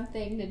was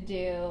something to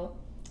do,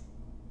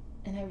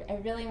 and I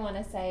really want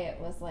to say it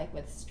was like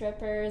with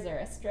strippers or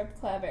a strip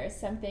club or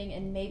something,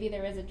 and maybe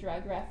there was a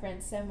drug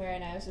reference somewhere,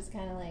 and I was just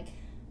kind of like,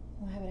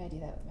 why would I do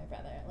that with my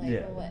brother? Like,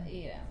 yeah. Well, what,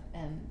 you know,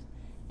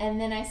 and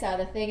then I saw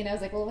the thing, and I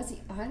was like, well, was he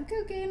on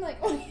cocaine?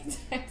 Like, when he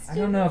texted I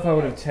don't know if I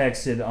would have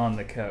texted on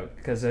the coke,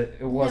 because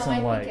it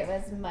wasn't I think it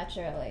was much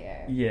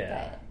earlier.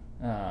 Yeah.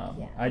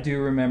 Yeah. I do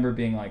remember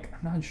being like,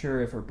 I'm not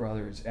sure if her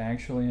brother is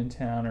actually in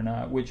town or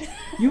not, which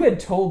you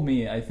had told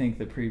me, I think,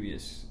 the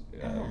previous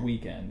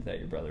weekend that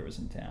your brother was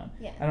in town.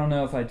 Yeah. I don't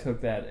know if I took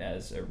that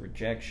as a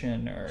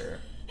rejection or,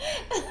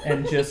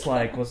 and just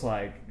like, was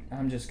like,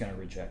 I'm just going to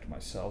reject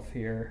myself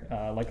here,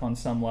 like on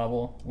some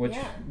level, which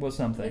was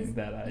something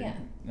that I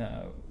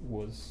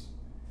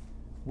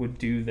would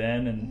do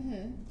then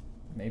and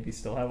maybe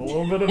still have a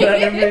little bit of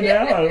that in me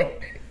now.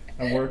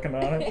 I'm working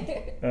on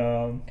it.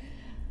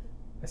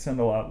 I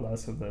send a lot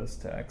less of those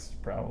texts,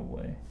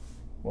 probably.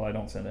 Well, I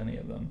don't send any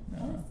of them.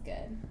 That's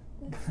good.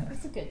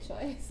 That's a good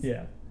choice.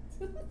 Yeah.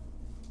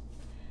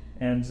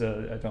 And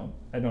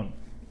I don't.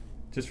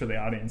 Just for the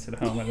audience at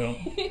home, I don't.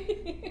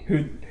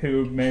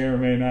 who may or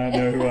may not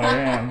know who I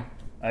am.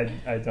 I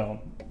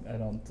don't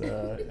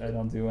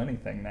do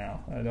anything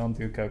now. I don't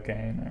do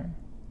cocaine or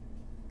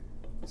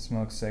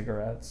smoke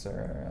cigarettes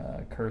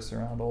or curse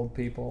around old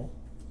people.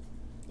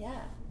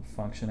 Yeah.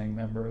 Functioning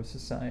member of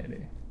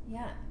society.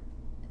 Yeah.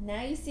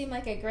 Now you seem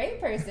like a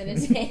great person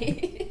to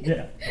date.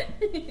 Yeah.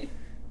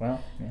 Well,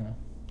 you know.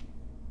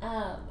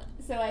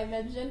 So I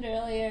mentioned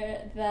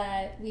earlier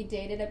that we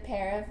dated a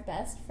pair of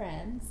best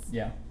friends.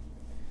 Yeah.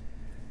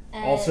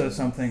 And also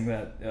something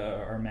that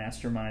our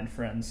mastermind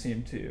friends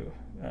seem to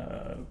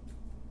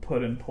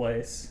put in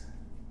place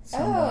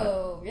somewhat.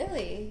 Oh,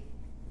 really?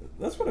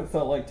 That's what it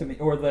felt like to me.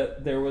 Or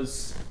that there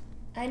was...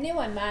 I knew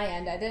on my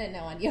end. I didn't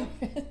know on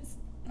yours.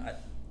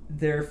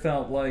 There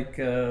felt like...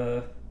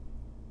 a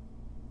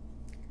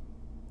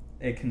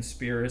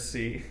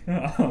conspiracy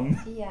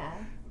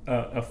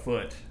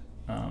afoot,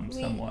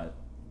 somewhat.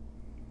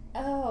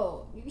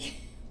 Oh.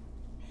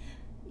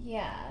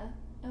 Yeah.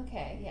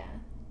 Okay, yeah.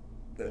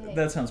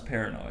 That sounds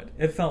paranoid.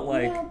 It felt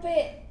like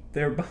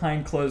there were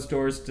behind closed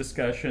doors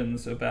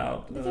discussions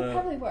about... There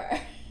probably were.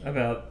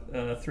 About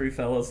three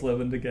fellas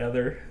living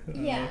together.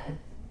 Yeah.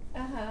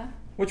 Uh-huh.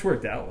 Which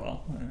worked out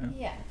well.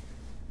 Yeah.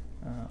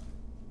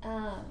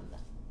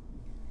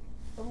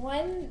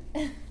 One...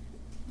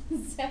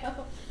 So,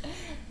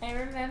 I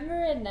remember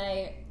a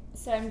night,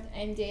 so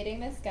I'm dating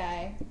this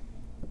guy,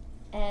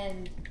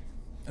 and...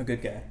 A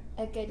good guy.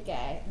 I'm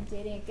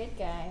dating a good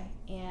guy,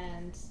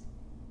 and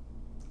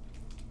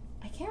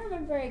I can't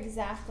remember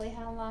exactly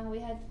how long we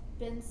had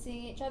been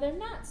seeing each other.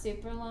 Not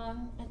super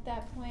long at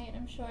that point,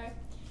 I'm sure.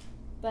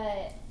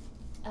 But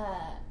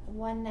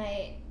one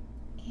night,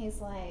 he's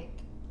like,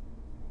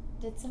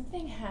 did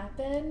something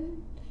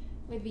happen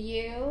with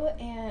you?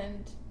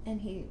 And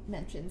he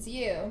mentions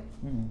you.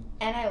 Mm.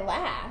 And I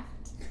laughed.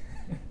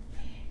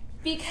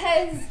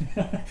 Because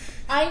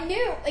I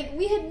knew, like,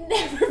 we had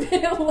never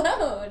been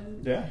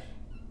alone. Yeah.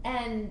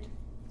 And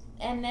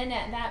then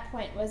at that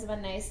point was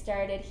when I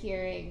started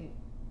hearing,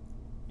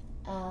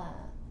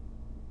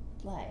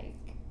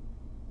 like,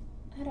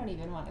 I don't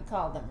even want to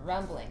call them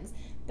rumblings,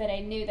 but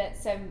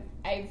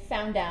I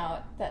found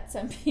out that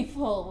some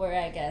people were,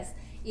 I guess,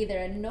 either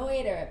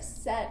annoyed or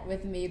upset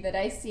with me that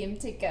I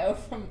seemed to go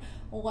from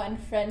one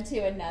friend to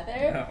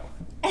another. Oh.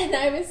 And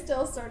I was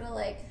still sort of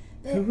like,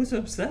 Who was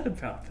upset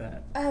about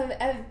that?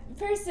 a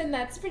person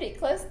that's pretty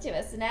close to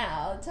us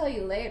now. I'll tell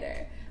you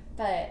later.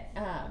 But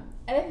I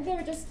think they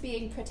were just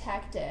being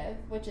protective,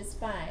 which is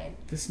fine.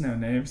 This no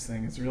names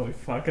thing is really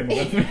fucking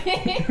with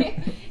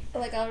me.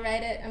 Like, I'll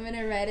write it. I'm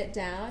gonna write it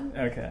down.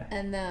 Okay.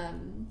 And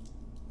I'm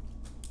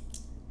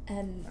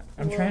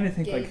we'll trying to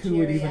think, like, gauge who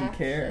your would even reaction.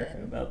 care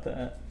about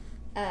that?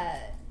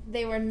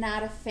 They were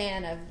not a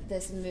fan of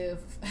this move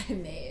I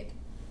made.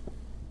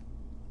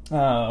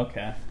 Oh,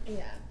 okay.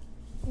 Yeah.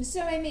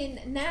 So I mean,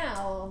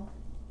 now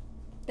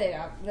they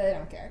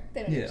don't care.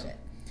 They don't give a Yeah. shit.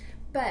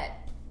 But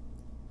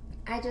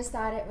I just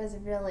thought it was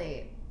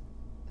really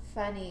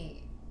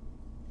funny.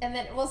 And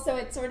then, well, so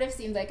it sort of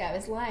seemed like I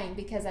was lying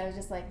because I was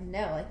just like,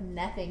 no, like,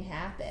 nothing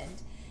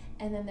happened.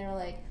 And then they were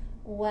like,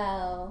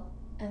 well,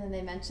 and then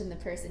they mentioned the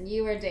person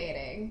you were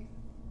dating.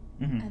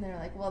 Mm-hmm. And they were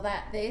like, well,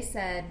 they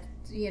said,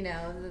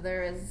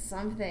 there was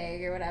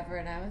something or whatever.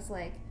 And I was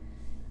like,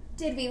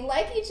 did we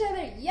like each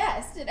other?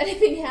 Yes. Did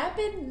anything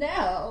happen?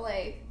 No.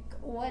 Like,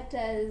 what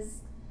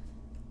does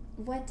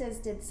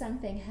did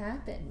something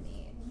happen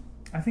mean?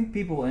 I think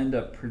people end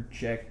up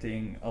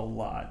projecting a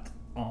lot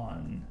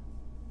on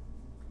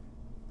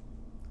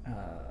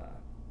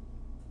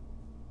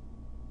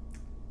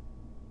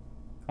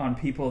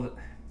people that,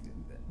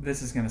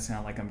 this is going to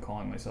sound like I'm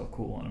calling myself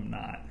cool and I'm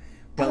not,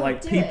 but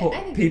like people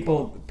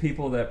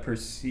that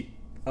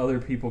other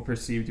people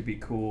perceive to be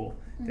cool,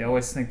 mm-hmm. they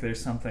always think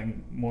there's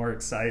something more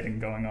exciting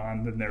going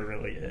on than there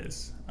really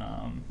is.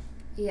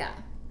 Yeah.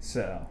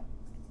 So,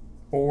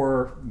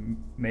 or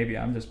maybe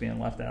I'm just being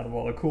left out of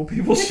all the cool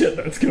people shit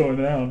that's going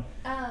down.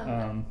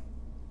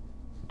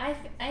 I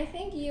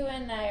think you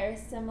and I are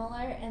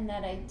similar in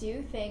that I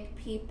do think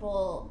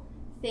people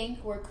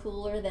think we're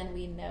cooler than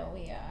we know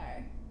we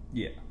are.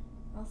 Yeah.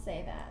 I'll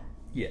say that.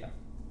 Yeah.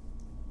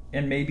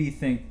 And maybe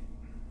think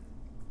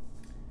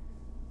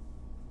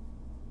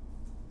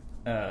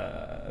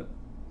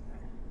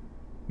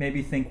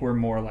we're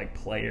more like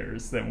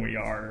players than we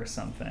are or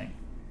something.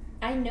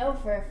 I know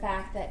for a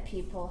fact that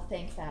people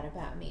think that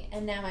about me.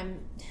 And now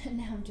I'm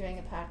doing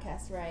a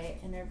podcast where I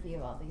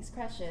interview all these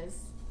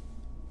crushes.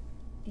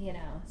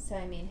 So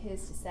I mean,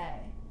 who's to say?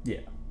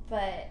 Yeah.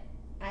 But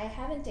I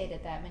haven't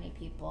dated that many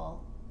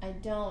people. I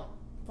don't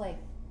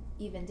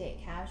even date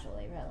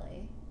casually,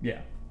 really.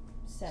 Yeah.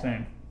 So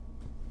same.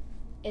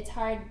 It's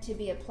hard to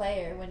be a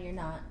player when you're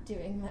not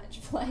doing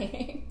much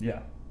playing.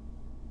 Yeah.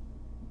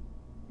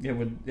 It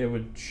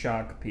would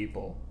shock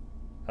people,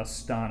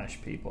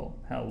 astonish people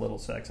how little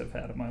sex I've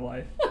had in my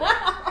life.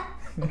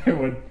 It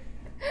would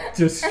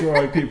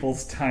destroy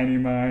people's tiny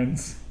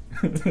minds.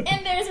 And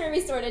there's where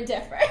we sort of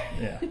differ.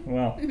 Yeah,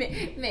 well.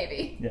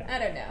 Maybe. Yeah. I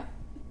don't know.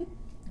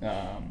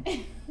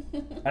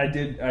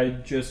 I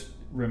just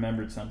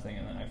remembered something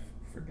and then I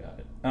forgot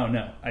it. Oh,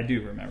 no, I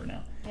do remember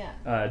now.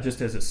 Yeah.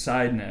 Just as a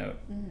side note,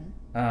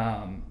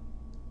 mm-hmm.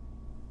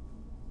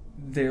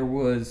 There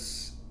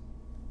was,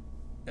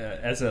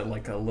 as a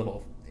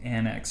little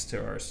annex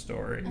to our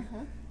story,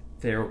 uh-huh.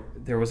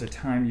 there was a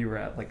time you were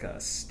at like a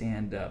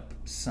stand-up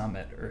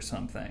summit or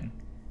something,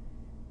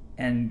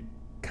 and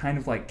kind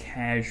of like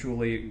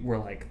casually were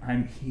like,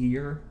 I'm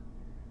here.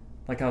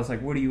 Like I was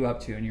like, what are you up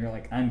to? And you're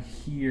like, I'm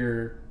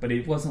here, but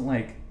it wasn't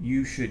like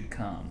you should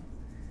come.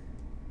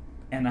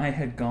 And I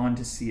had gone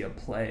to see a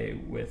play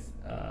with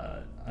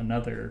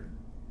another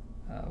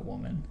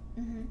woman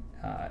mm-hmm.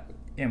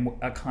 In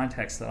a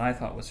context that I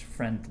thought was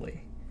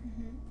friendly.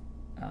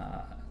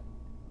 Mm-hmm.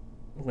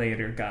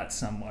 Later got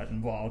somewhat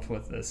involved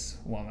with this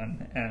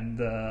woman,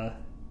 and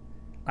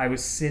I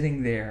was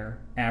sitting there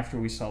after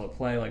we saw the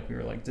play, like we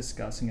were like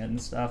discussing it and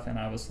stuff, and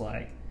I was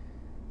like,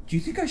 do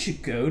you think I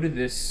should go to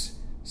this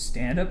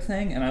stand-up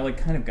thing? And I like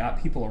kind of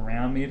got people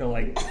around me to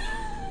like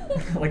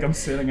like I'm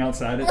sitting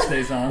outside, it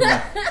stays on,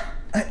 like,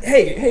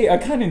 hey, I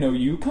kind of know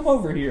you, come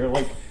over here.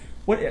 Like,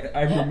 what?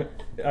 I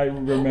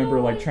remember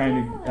like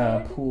trying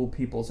to pool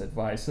people's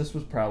advice. This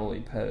was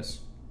probably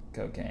post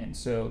cocaine,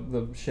 so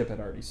the ship had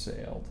already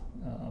sailed.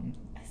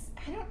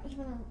 I don't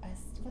remember.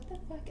 What the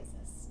fuck is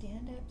a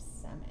stand-up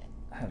summit?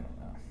 I don't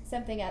know.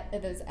 Something I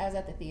was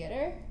at the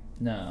theater?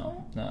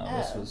 No. Oh.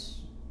 This was.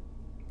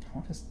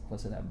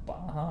 Was it at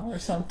Baja or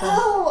something?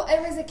 Oh, it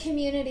was a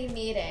community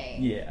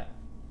meeting. Yeah.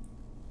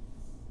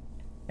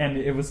 And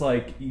it was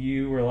like,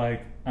 you were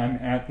like, I'm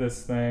at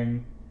this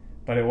thing,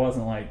 but it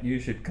wasn't like, you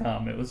should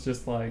come. It was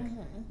just like,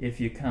 mm-hmm.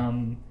 if you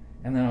come,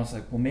 and then I was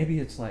like, well, maybe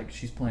it's like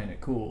she's playing it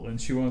cool, and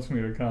she wants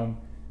me to come,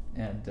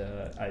 and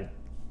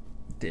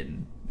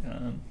didn't.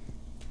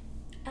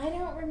 I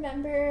don't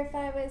remember if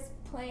I was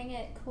playing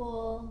it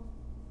cool.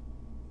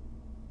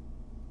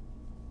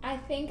 I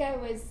think I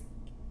was,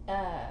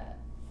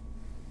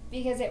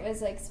 because it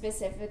was like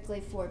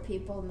specifically for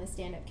people in the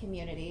stand-up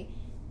community,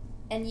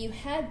 and you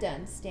had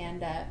done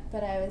stand-up,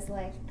 but I was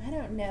like, I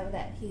don't know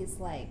that he's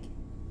like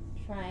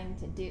trying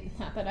to do,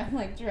 not that I'm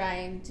like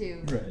trying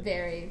to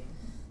very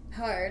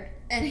hard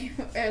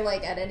or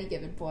like at any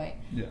given point.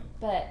 Yeah.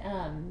 But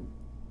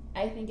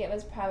I think it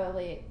was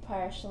probably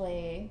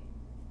partially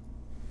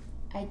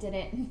I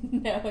didn't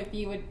know if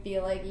you would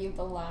feel like you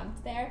belonged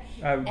there.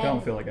 I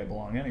don't feel like I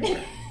belong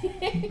anywhere.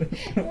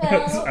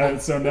 Well...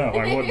 So no,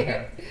 I wouldn't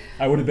have.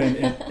 I would have been,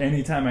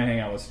 any time I hang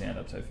out with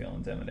stand-ups, I feel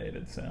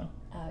intimidated, so.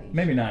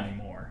 Maybe not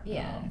anymore.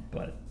 Yeah.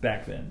 But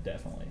back then,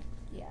 definitely.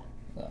 Yeah.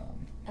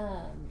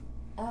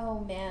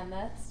 Oh man,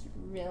 that's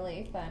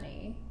really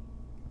funny.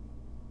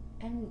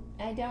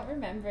 I don't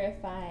remember if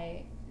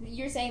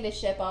you're saying the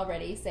ship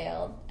already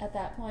sailed at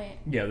that point?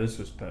 Yeah, this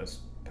was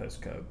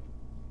post-code.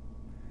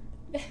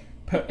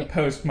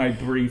 Post my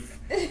brief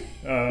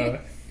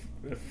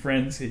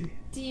frenzy.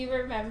 Do you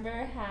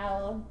remember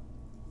how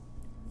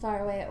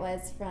far away it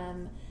was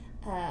from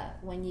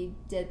when you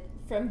did,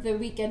 from the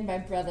weekend my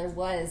brother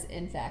was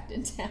in fact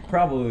in town?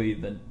 Probably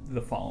the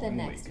following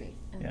week. The next week.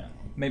 Okay. Yeah,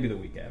 maybe the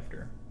week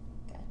after.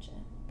 Gotcha.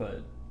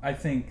 But I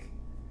think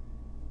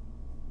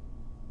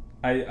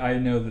I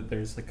know that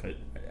there's like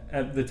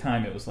at the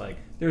time it was like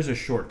there's a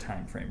short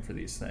time frame for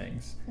these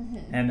things,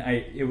 and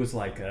it was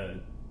like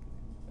an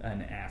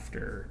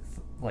after,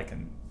 like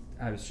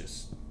I was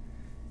just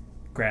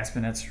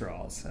grasping at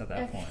straws at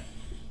that point.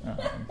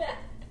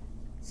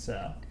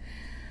 So.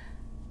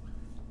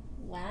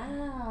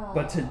 Wow.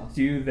 But to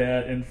do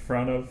that in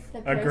front of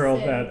a girl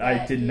that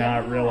I did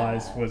not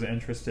realize was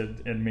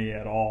interested in me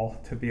at all,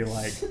 to be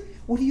like,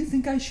 what do you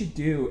think I should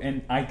do?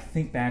 And I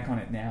think back on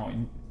it now,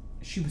 and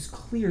she was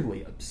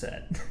clearly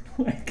upset.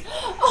 Like,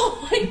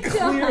 oh my god.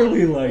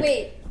 Clearly, like...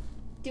 Wait,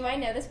 do I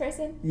know this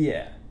person?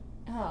 Yeah.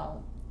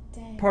 Oh,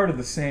 dang. Part of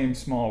the same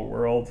small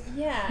world.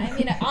 Yeah, I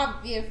mean,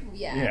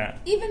 yeah.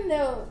 Even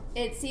though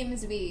it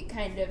seems we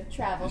kind of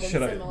traveled in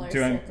similar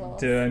circles.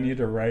 Do I need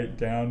to write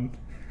down...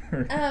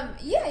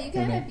 yeah, you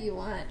can if you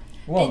want.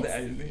 Well,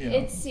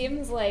 it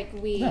seems like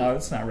we... No,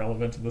 it's not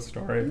relevant to the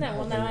story. No,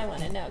 well, now I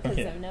want to know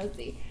because I'm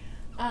nosy.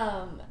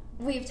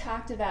 We've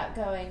talked about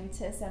going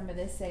to some of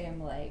the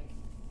same, like,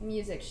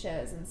 music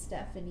shows and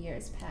stuff in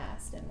years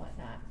past and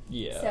whatnot.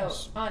 Yeah.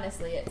 So,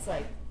 honestly, it's,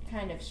 like,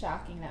 kind of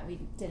shocking that we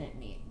didn't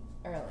meet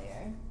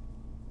earlier.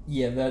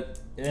 Yeah, that...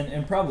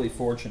 And probably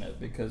fortunate,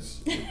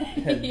 because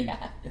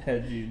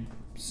had you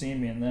seen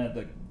me in that,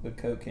 the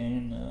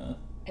cocaine...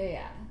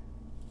 Yeah.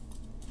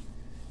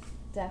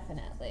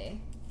 Definitely.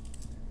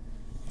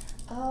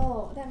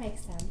 Oh, that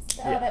makes sense.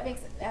 Oh, that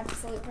makes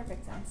absolute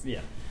perfect sense.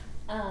 Yeah.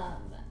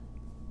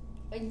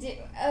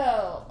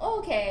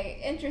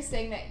 Okay.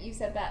 Interesting that you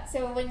said that.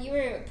 So when you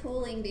were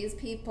pooling these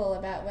people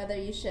about whether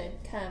you should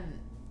come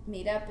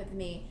meet up with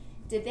me,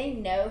 did they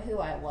know who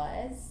I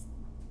was?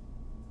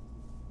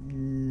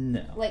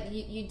 No. Like,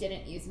 you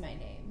didn't use my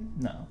name?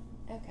 No.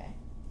 Okay.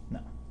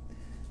 No.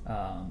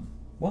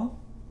 Well,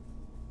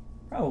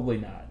 probably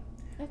not.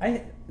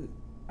 Okay.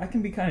 I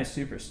can be kind of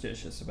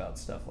superstitious about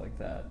stuff like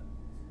that.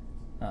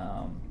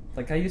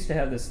 Like, I used to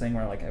have this thing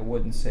where, like, I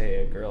wouldn't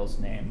say a girl's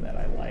name that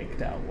I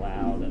liked out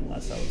loud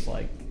unless I was,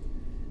 like,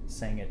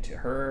 saying it to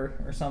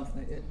her or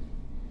something.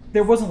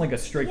 There wasn't, like, a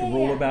strict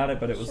rule about it,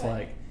 but it was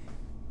like,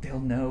 they'll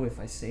know if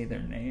I say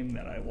their name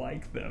that I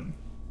like them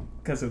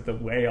because of the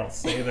way I'll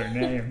say their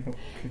name.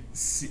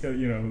 They'll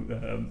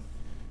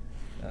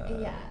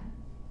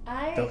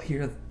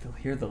hear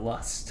the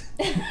lust.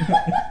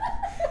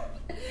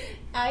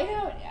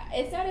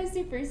 It's not a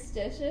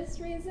superstitious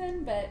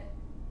reason, but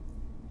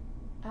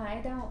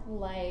I don't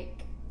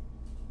like,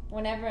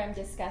 whenever I'm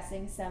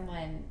discussing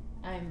someone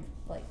I'm,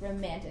 like,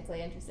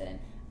 romantically interested in,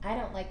 I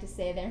don't like to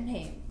say their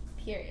name,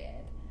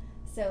 period.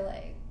 So,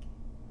 like,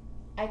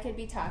 I could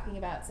be talking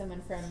about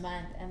someone for a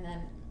month, and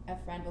then a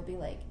friend will be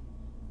like,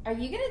 are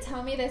you going to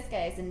tell me this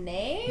guy's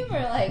name? Or,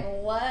 like,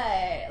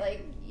 what?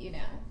 Like, you know.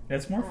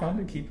 It's more fun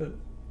to keep it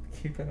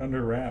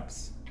under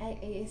wraps. I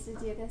used to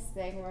do this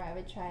thing where I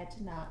would try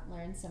to not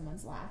learn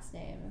someone's last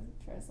name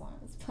for as long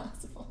as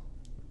possible.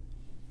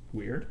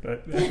 Weird,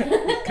 but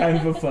kind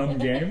of a fun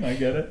game. I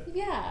get it.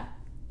 Yeah.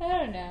 I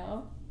don't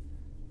know.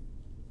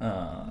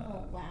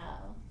 Oh,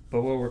 wow.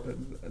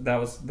 But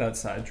that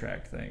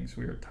sidetracked things.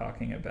 We were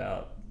talking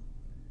about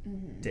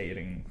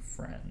dating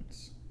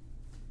friends.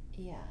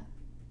 Yeah.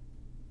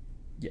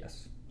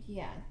 Yes.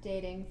 Yeah,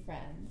 dating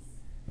friends.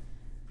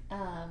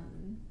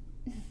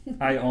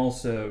 I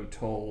also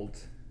told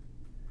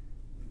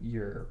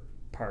your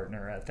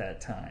partner at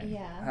that time.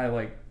 Yeah. I,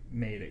 like,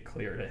 made it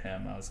clear to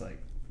him. I was like,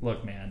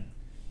 look, man,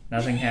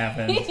 nothing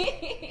happened.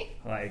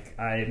 Like,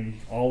 I'm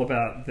all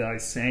about, I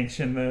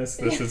sanction this.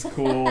 This is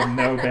cool.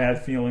 No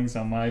bad feelings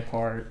on my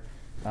part.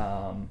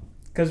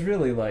 Because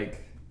really,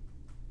 like,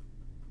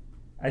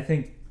 I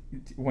think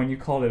when you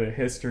called it a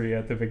history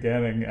at the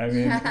beginning, I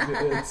mean,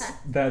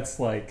 that's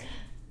like,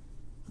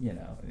 you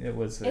know, it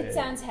was. It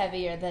sounds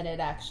heavier than it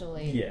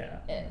actually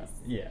is.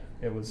 Yeah,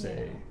 it was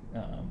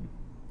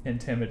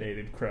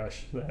intimidated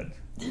crush that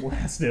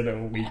lasted a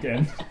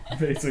weekend,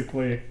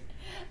 basically.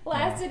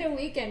 Lasted a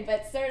weekend,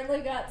 but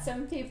certainly got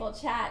some people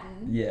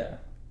chatting. Yeah,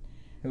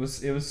 it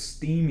was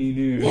steamy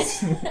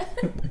news.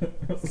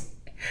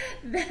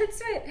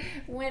 That's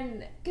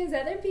because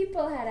other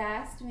people had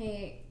asked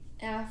me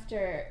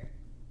after,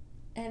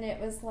 and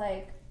it was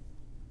like,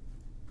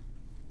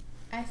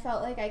 I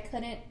felt like I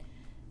couldn't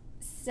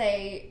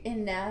say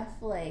enough,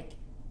 like,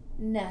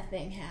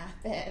 nothing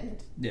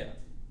happened. Yeah.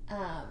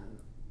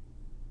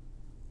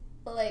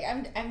 Like,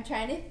 I'm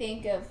trying to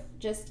think of,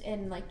 just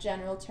in, like,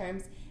 general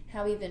terms,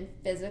 how even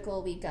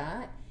physical we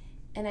got,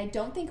 and I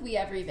don't think we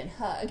ever even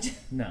hugged.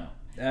 No.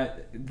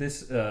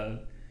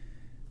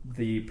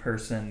 The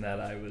person that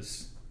I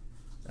was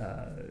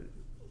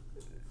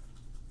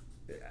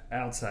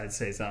outside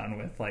Cezanne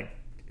with, like,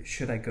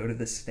 should I go to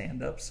the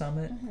stand-up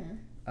summit?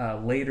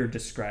 Mm-hmm. Later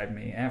described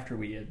me, after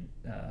we had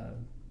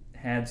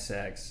had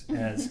sex,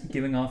 as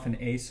giving off an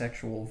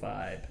asexual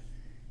vibe.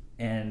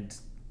 And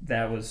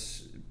that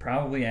was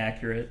probably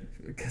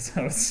accurate, because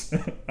I was...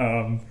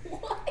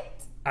 What?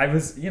 I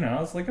was, I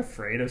was, like,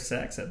 afraid of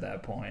sex at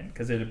that point,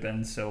 because it had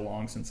been so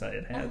long since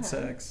I had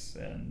sex,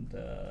 and,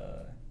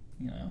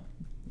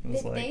 it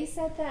was They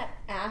said that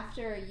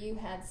after you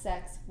had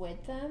sex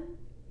with them?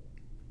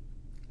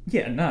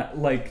 Yeah, not,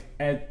 like,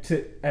 it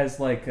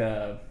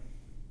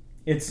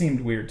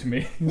seemed weird to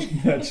me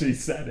that she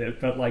said it,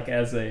 but, like,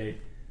 as a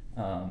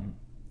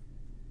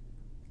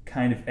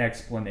kind of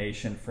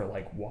explanation for,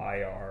 like,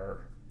 why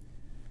our,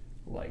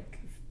 like,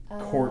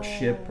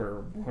 courtship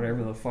or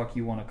whatever the fuck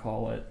you want to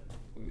call it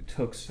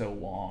took so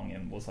long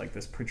and was, like,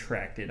 this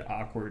protracted,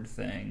 awkward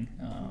thing.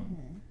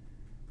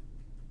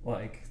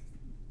 Like,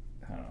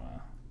 I don't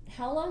know.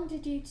 How long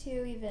did you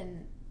two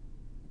even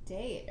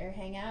date or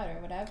hang out or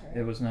whatever?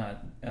 It was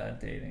not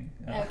dating.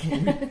 Okay.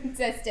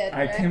 Just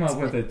I came up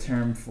with a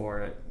term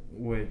for it,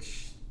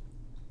 which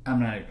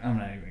I'm not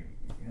even.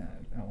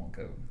 I won't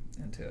go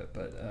into it,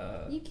 but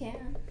you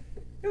can.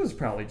 It was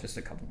probably just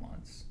a couple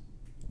months.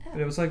 Oh. But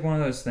it was like one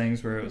of those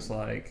things where it was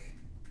like,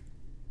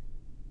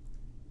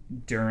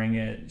 during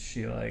it,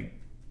 she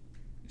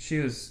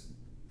was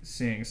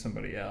seeing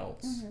somebody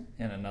else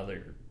in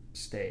another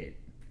state,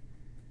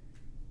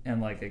 and,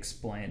 like,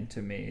 explained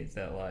to me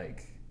that,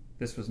 like,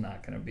 this was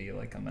not going to be,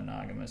 like, a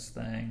monogamous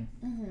thing.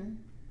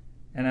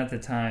 And at the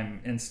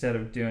time, instead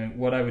of doing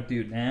what I would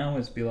do now,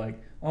 is be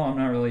like, oh, I'm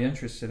not really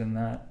interested in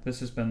that, this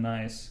has been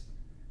nice,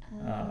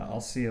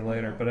 I'll see you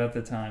later. But at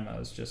the time, I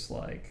was just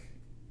like,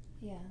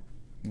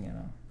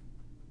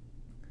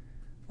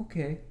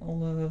 okay,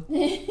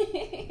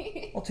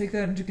 I'll take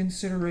that into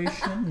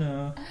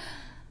consideration.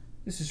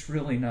 This is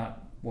really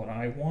not what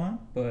I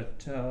want,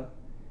 but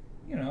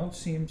it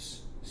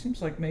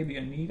seems like maybe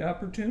a neat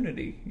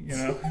opportunity.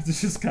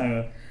 It's just kind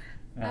of.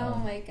 Oh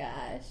my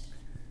gosh.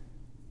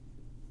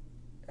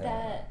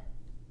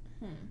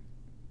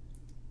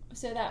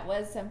 So that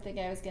was something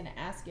I was going to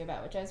ask you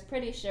about, which I was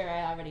pretty sure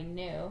I already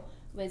knew,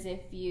 was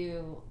if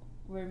you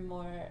were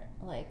more,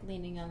 like,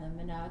 leaning on the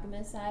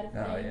monogamous side of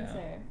things. Oh yeah,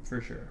 or...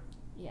 for sure.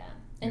 Yeah.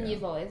 And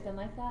you've always been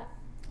like that?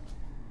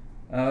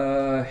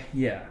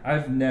 Yeah.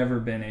 I've never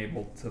been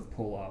able to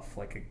pull off,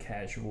 like, a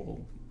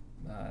casual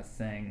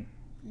thing.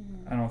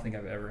 I don't think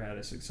I've ever had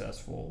a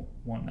successful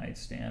one-night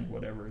stand,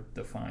 whatever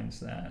defines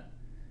that.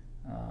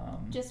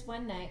 Just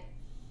one night.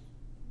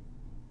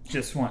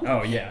 Just one.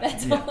 Oh, yeah.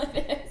 That's all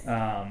it is.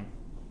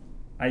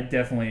 I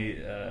definitely...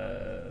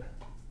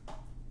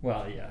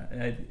 well, yeah.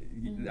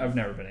 I've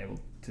never been able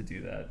to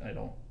do that.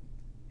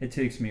 It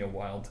takes me a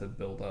while to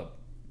build up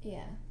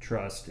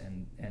trust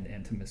and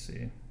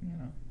intimacy,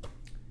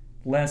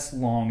 less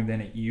long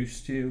than it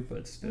used to,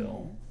 but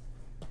still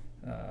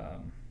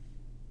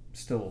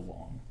still a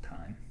long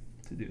time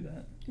to do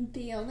that.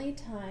 The only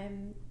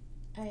time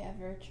I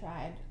ever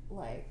tried,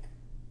 like,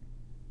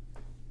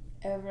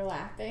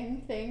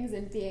 overlapping things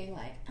and being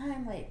like,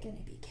 I'm, like, gonna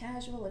be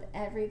casual with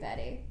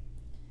everybody,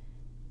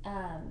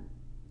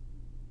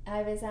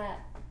 I was at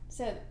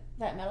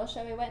that metal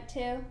show we went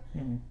to.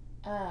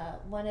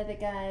 One of the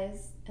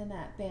guys in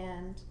that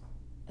band,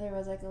 there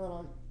was, like, a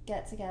little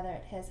get together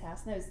at his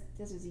house, and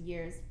this was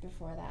years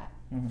before that.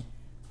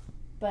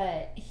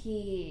 But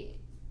he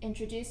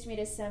introduced me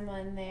to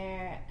someone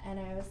there, and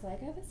I was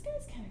like, oh, this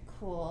guy's kind of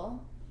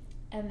cool.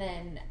 And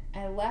then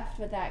I left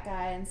with that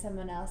guy and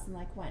someone else and,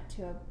 like, went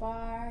to a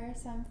bar or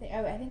something.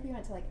 Oh, I think we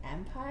went to, like,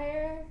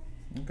 Empire.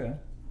 Okay.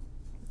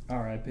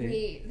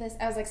 R.I.P.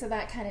 I was like, so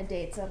that kind of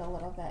dates it a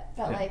little bit.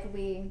 But, like,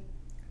 we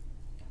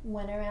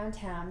went around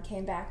town,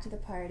 came back to the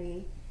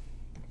party,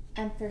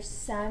 and for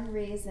some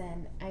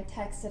reason, I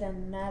texted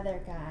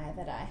another guy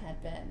that I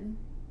had been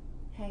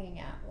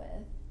hanging out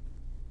with.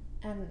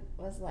 And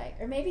was like,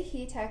 or maybe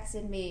he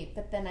texted me,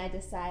 but then I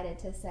decided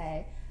to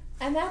say,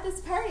 I'm at this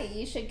party,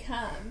 you should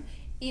come.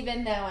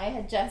 Even though I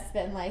had just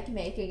been, like,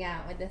 making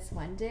out with this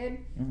one dude.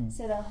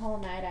 So the whole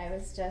night I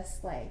was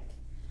just, like,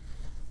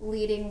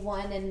 leading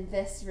one in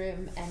this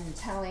room and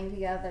telling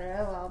the other,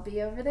 oh, I'll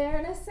be over there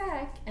in a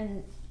sec.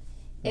 And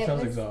It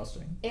sounds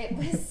exhausting. It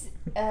was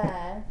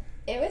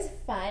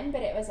fun,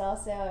 but it was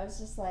also, I was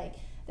just like,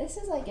 this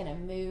is like in a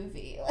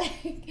movie.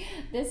 Like,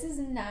 this is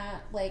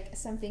not like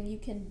something you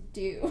can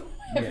do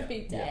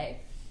every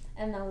day.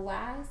 Yeah. And the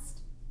last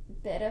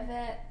bit of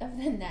it, of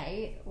the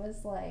night,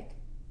 was like,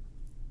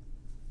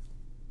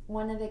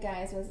 one of the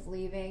guys was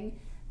leaving,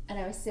 and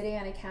I was sitting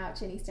on a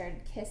couch, and he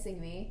started kissing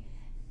me,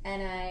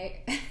 and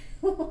I,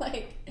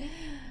 like,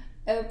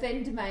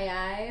 opened my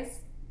eyes.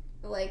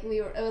 Like,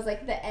 it was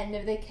like the end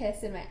of the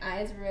kiss, and my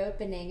eyes were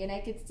opening, and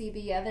I could see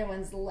the other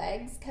one's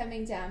legs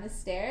coming down the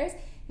stairs,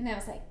 and I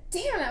was like,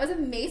 damn, that was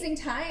amazing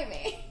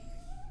timing.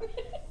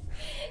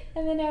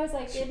 And then I was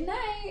like, good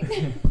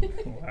night.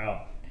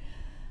 Wow.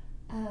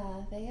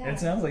 But yeah. It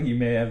sounds like you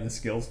may have the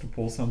skills to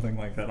pull something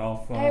like that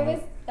off. I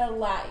was a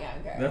lot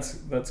younger.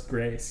 That's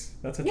grace.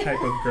 That's a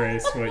type of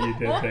grace, what you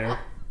did there.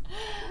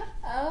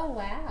 Oh,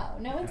 wow.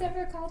 No one's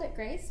ever called it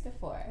grace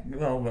before.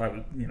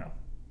 Well,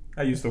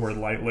 I use the word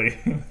lightly.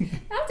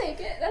 I'll take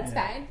it. That's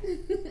fine.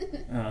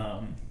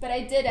 But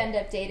I did end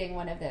up dating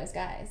one of those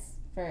guys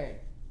for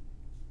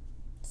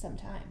some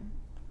time.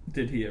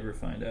 Did he ever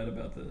find out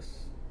about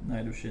this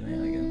night of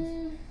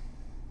shenanigans?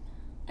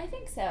 I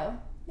think so.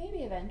 Maybe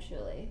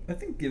eventually. I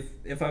think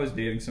if I was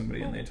dating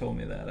somebody and they told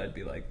me that, I'd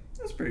be like,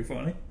 that's pretty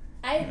funny.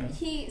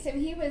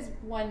 He was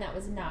one that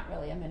was not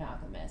really a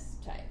monogamous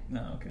type.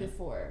 No, okay.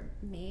 Before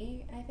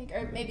me, I think,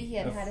 or maybe he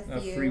had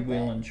a few. A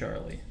freewheeling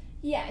Charlie.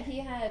 Yeah,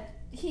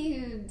 he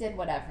did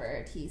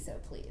whatever he so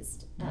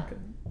pleased. Okay.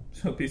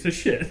 So a piece of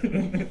shit.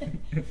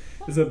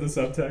 Is that the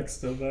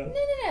subtext of that?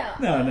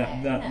 No.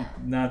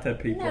 Not that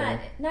people.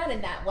 Not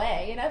in that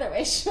way. In other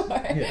ways, sure,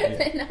 but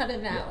not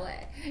in that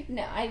way.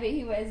 No, I think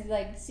he was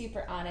like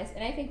super honest,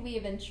 and I think we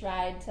even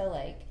tried to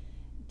like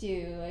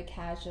do a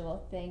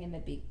casual thing in the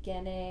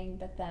beginning,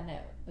 but then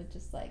it was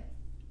just like,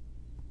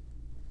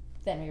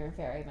 then we were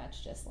very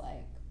much just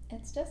like,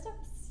 it's just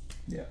us.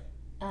 Yeah.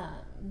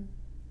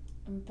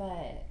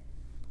 But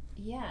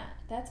yeah,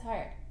 that's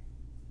hard.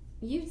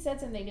 You said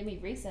something to me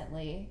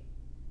recently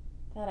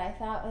that I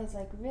thought was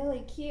like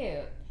really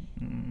cute.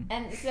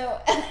 And so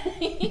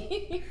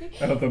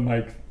oh, the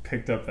mic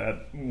picked up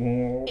that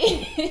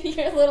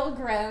your little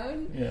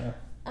groan. Yeah.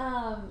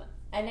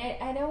 And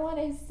I don't want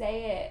to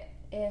say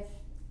it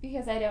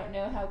because I don't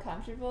know how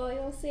comfortable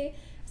you'll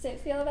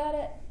feel about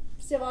it.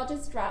 So I'll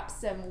just drop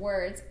some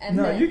words and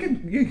no, then... you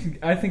can.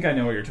 I think I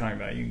know what you're talking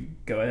about. You can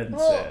go ahead and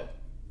say it.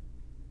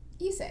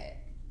 You say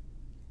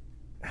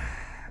it.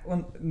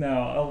 Well,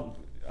 no,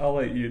 I'll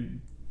let you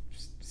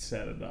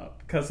set it up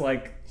because,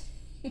 like,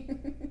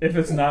 if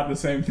it's not the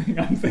same thing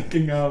I'm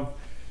thinking of,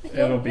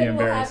 it'll be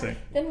embarrassing.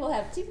 Then we'll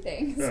have two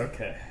things.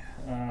 Okay.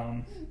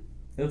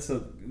 It's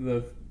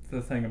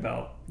the thing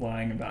about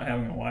lying about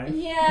having a wife.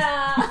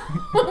 Yeah.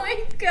 Oh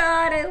my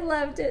god, I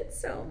loved it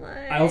so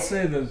much. I'll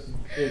say that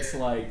it's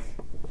like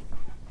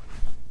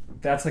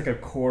that's like a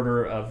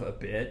quarter of a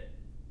bit.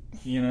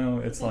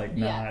 It's like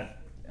not.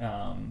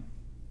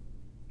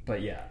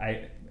 But yeah,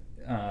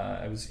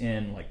 I was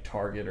in like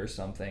Target or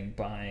something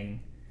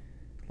buying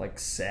like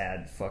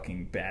sad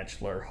fucking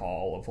bachelor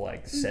haul of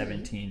like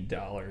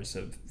 $17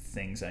 of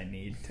things I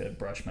need to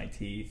brush my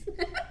teeth.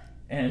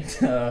 And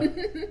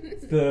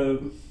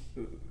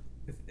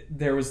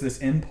there was this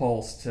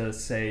impulse to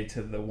say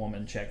to the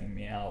woman checking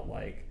me out,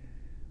 like,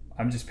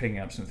 I'm just picking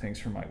up some things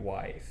for my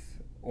wife.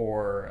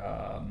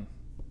 Or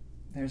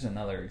there's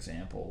another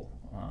example.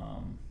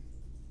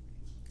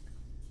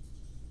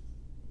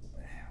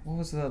 What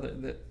was the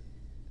other?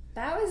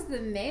 That was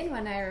the main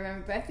one I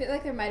remember. But I feel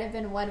like there might have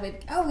been one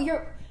with.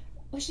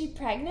 Was she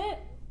pregnant?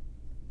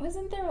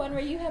 Wasn't there one where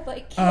you had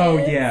like kids? Oh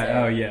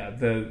yeah.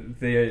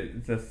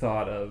 The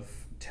thought of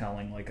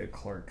telling like a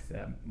clerk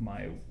that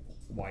my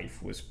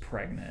wife was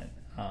pregnant.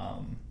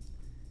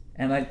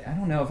 And I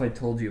don't know if I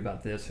told you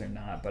about this or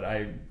not, but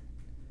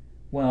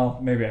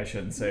maybe I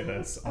shouldn't say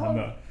this.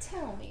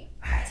 Tell me.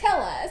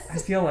 Tell us. I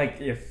feel like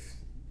if.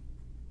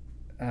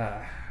 All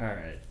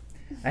right.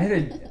 I had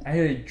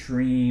a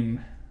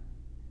dream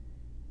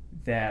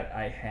that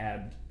I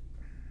had.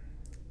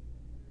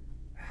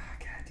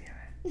 God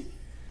damn it!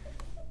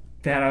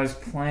 That I was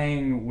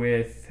playing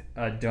with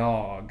a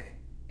dog,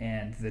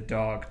 and the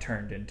dog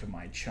turned into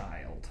my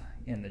child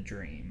in the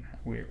dream.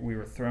 We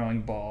were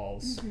throwing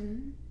balls,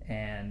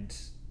 and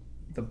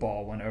the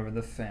ball went over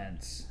the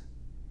fence,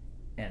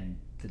 and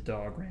the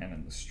dog ran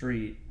in the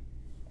street,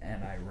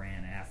 and I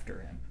ran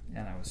after him,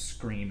 and I was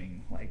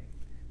screaming like,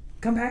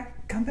 "Come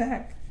back! Come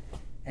back!"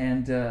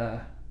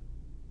 And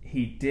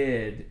he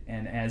did,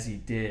 and as he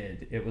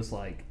did, it was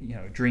like,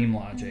 dream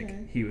logic.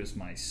 He was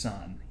my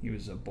son. He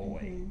was a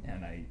boy,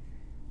 and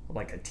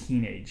like a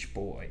teenage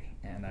boy,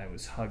 and I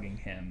was hugging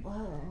him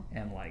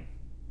and like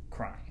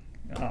crying.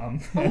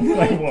 And then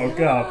I woke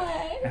up,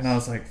 and I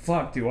was like,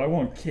 "Fuck, do I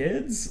want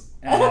kids?"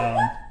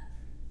 And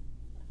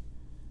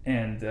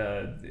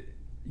I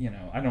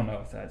don't know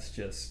if that's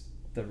just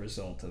the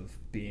result of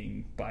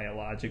being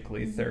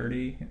biologically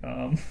 30.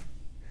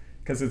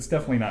 because it's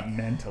definitely not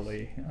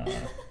mentally.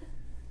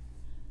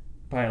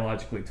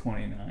 Biologically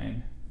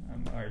 29.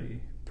 I'm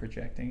already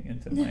projecting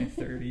into my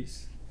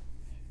 30s.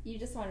 You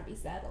just want to be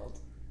settled.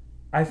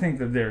 I think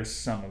that there's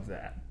some of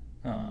that,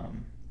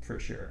 for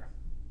sure.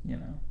 You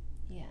know.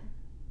 Yeah.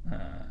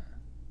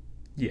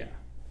 Yeah.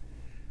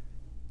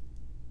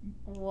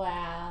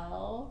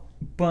 Wow.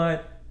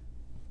 But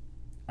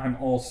I'm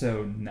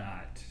also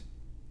not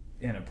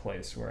in a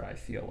place where I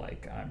feel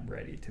like I'm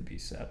ready to be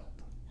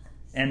settled,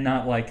 and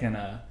not like in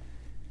a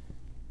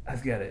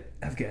I've got to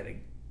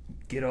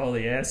get all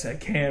the ass I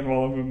can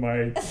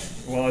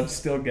while I've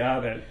still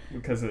got it,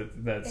 because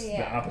that's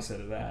the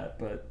opposite of that.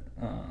 But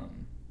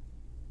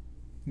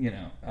you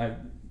know,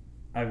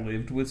 I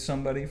lived with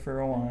somebody for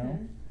a while,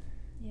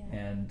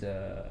 and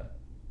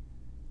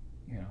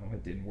you know,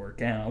 it didn't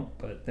work out,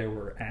 but there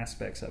were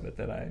aspects of it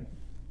that I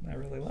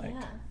really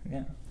liked.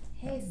 Yeah.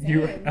 Hey,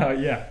 same.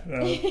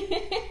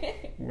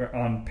 We're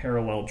on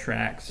parallel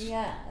tracks.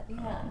 Yeah.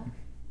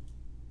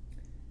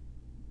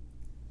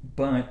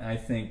 But I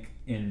think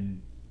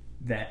in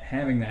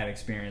having that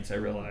experience, I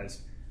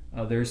realized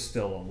there's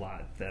still a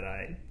lot that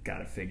I got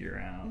to figure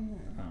out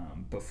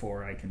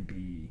before I can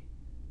be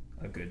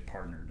a good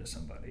partner to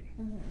somebody.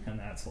 And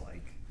that's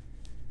like,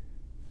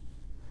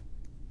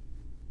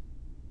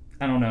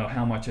 I don't know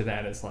how much of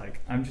that is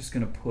like, I'm just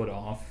going to put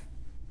off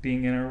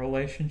being in a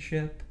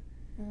relationship.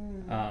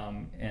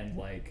 And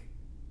like,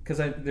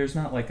 because there's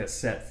not like a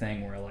set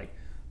thing where like,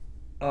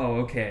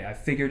 oh, okay, I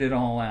figured it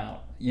all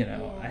out. You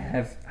know, I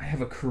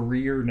have a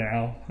career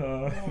now,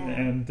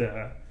 and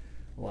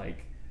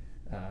like,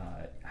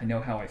 I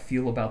know how I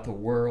feel about the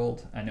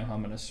world. I know how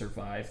I'm going to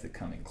survive the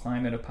coming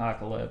climate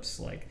apocalypse.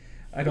 Like,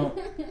 I don't.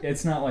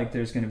 It's not like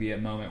there's going to be a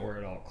moment where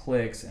it all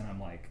clicks, and I'm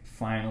like,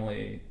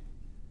 finally,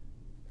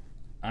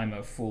 I'm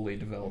a fully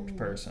developed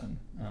person.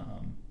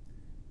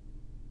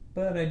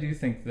 But I do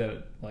think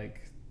that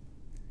like,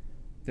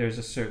 there's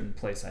a certain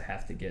place I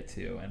have to get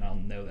to, and I'll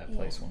know that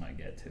place when I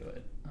get to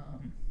it.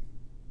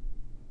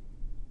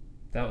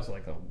 That was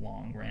like a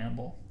long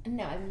ramble.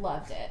 No, I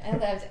loved it. I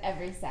loved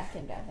every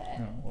second of it.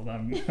 Oh, well,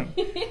 I'm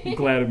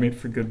glad it made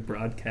for good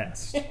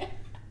broadcast.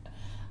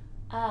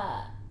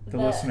 The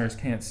listeners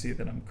can't see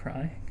that I'm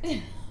crying.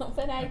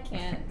 But I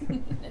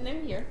can. And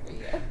I'm here for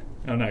you.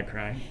 I'm not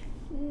crying.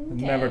 Okay.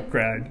 I've never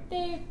cried.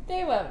 They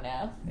won't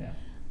know. Yeah.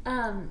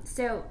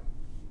 So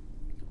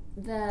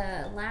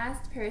the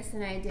last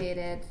person I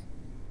dated,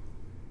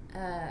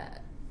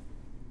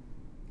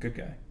 good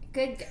guy.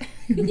 Good guy.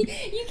 You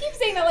keep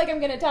saying that like I'm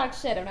gonna talk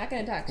shit. I'm not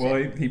gonna talk shit.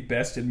 Well, he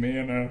bested me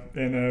in a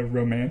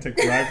romantic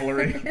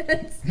rivalry.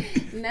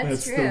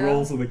 That's true. the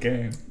rules of the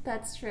game.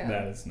 That's true.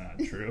 That is not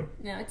true.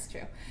 No, it's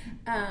true.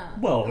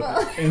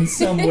 Well, in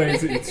some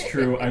ways it's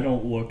true. I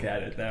don't look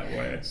at it that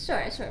way.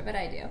 Sure, but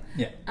I do.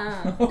 Yeah.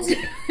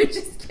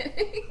 Just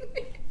kidding.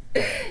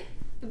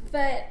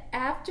 But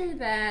after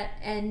that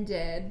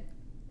ended,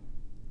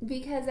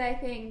 because I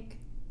think,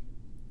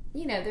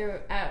 you know,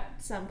 there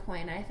at some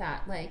point I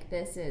thought like,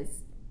 this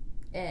is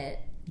it.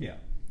 Yeah.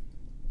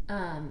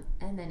 And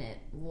then it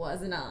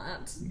was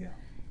not. Yeah.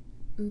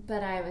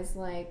 But I was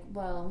like,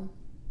 well,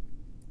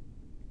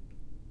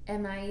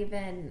 am I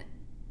even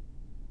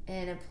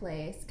in a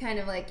place, kind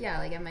of like,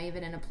 am I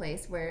even in a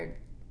place where,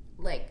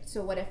 like,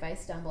 so what if I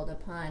stumbled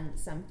upon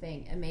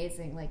something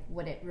amazing? Like,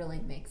 would it really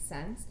make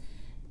sense?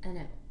 And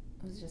it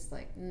was just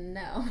like,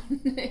 no,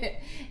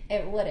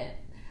 it wouldn't.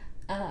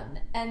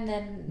 And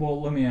then...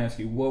 Well, let me ask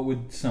you, what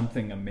would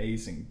something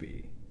amazing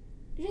be?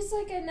 Just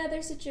like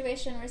another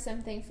situation where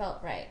something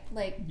felt right.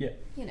 Like, yeah.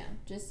 You know,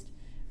 just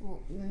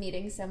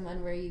meeting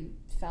someone where you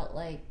felt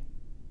like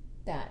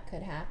that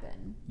could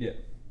happen. Yeah.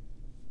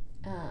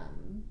 But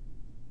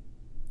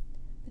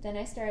then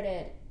I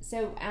started...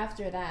 So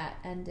after that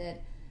ended,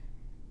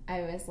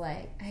 I was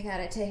like, I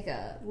gotta take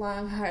a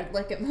long, hard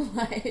look at my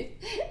life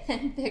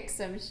and fix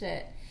some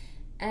shit.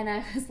 And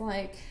I was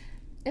like,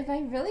 if I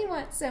really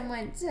want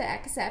someone to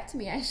accept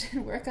me, I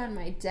should work on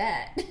my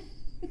debt.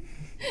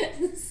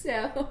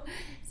 So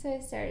I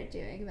started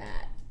doing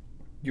that.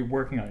 You're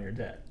working on your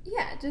debt?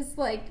 Yeah, just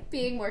like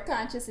being more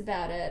conscious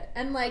about it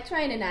and like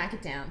trying to knock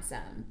it down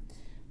some.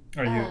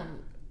 Are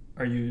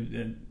you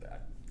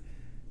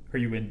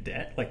in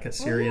debt? Like a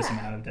serious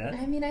amount of debt?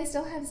 I mean, I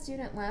still have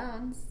student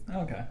loans.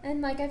 Okay.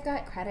 And like I've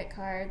got credit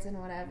cards and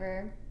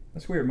whatever.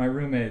 That's weird. My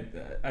roommate,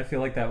 I feel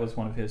like that was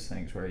one of his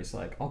things where he's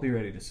like, I'll be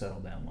ready to settle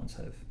down once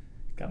I've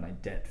got my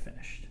debt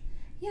finished.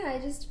 Yeah, I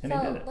just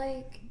felt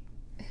like,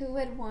 who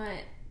would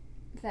want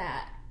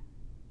that?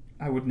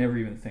 I would never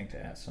even think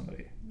to ask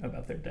somebody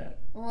about their debt.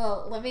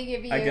 Well, let me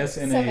give you I guess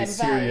in some a advice.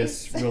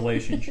 Serious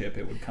relationship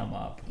it would come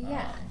up.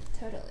 Yeah,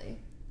 totally.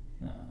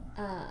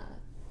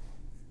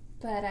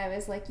 But I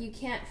was like, you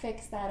can't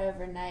fix that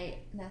overnight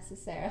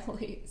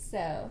necessarily,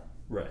 so.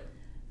 Right.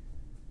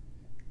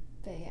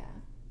 But yeah.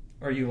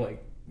 Are you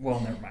like, well,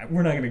 never mind.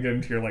 We're not going to get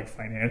into your like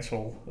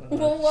financial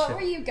well, what shit.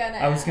 were you going to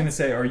I was going to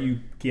say, are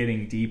you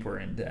getting deeper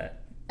in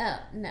debt? Oh,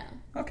 no.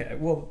 Okay,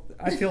 well,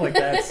 I feel like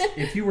that's,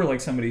 if you were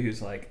like somebody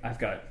who's like, I've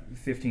got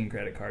 15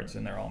 credit cards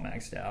and they're all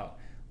maxed out,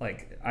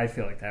 like, I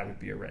feel like that would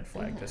be a red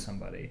flag to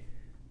somebody.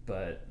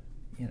 But,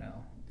 you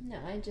know. No,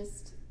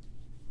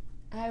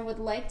 I would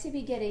like to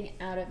be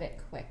getting out of it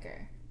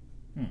quicker.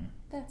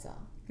 That's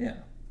all. Yeah.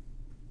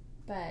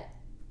 But,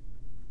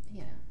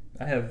 you know.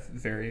 I have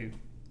very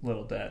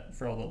little debt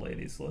for all the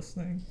ladies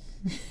listening.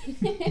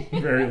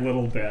 Very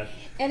little debt.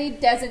 And he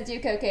doesn't do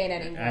cocaine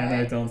anymore. And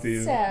I don't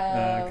do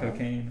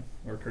cocaine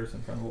or curse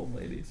in front of old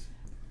ladies.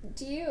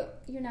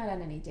 You're not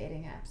on any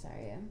dating apps, are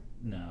you?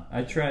 No.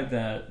 I tried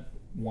that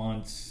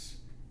once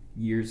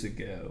years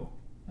ago.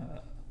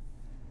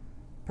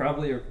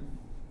 Probably,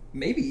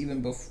 maybe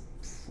even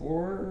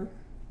before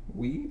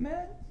we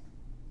met.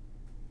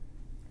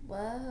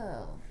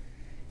 Whoa.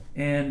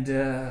 And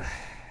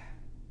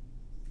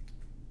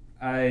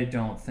I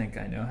don't think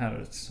I know how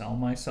to sell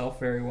myself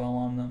very well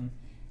on them.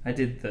 I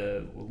did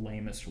the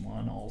lamest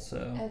one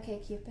also. Okay,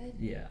 Cupid?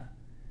 Yeah.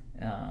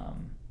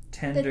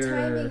 Tinder. The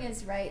timing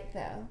is right,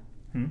 though.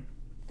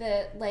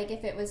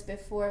 If it was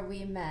before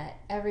we met,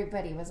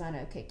 everybody was on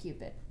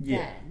OkCupid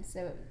then.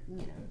 So, you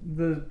know.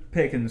 The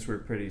pickings were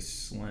pretty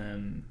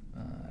slim.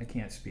 I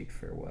can't speak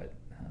for what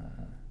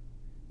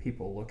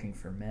people looking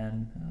for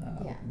men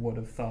would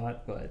have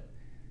thought, but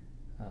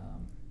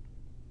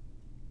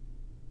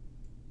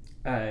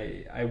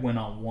I went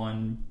on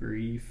one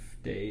brief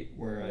date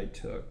where I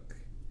took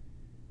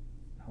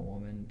a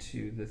woman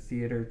to the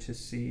theater to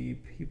see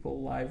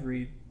people live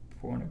read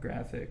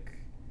pornographic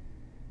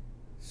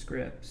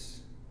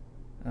scripts.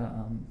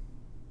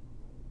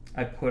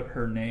 I put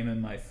her name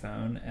in my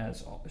phone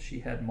as she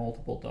had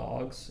multiple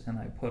dogs, and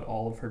I put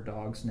all of her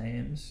dogs'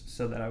 names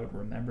so that I would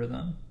remember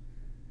them.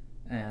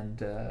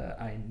 And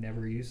I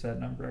never used that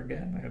number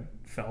again.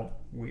 It felt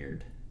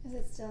weird. Is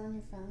it still on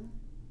your phone?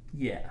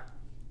 Yeah.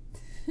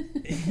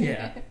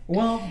 Yeah.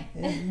 Well,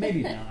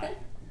 maybe not.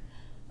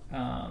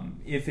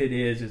 If it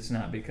is, it's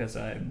not because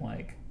I'm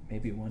like,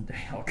 maybe one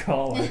day I'll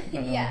call her.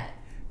 Yeah.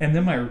 And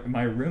then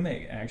my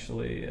roommate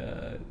actually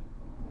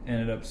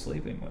ended up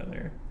sleeping with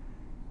her,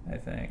 I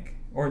think.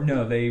 Or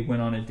no, they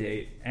went on a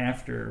date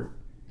after.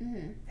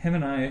 Him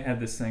and I had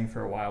this thing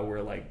for a while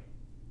where, like,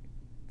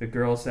 the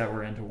girls that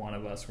were into one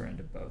of us were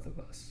into both of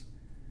us.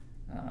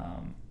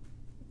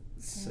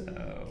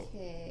 So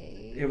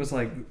it was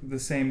like the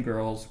same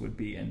girls would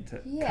be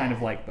into kind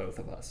of like both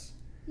of us.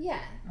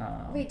 Yeah.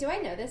 Wait, do I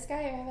know this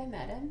guy or have I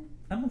met him?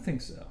 I don't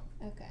think so.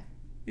 Okay.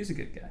 He's a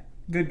good guy.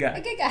 Good guy.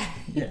 A good guy.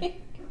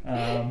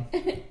 Yeah.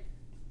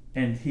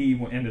 And he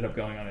ended up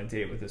going on a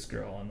date with this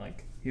girl, and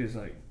like he was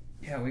like,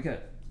 "Yeah, we got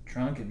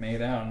drunk and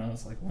made out," and I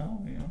was like,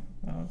 "Well, you know,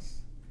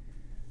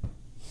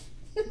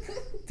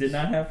 did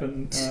not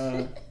happen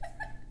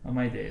on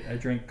my date. I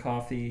drank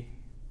coffee."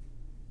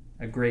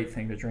 A great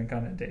thing to drink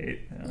on a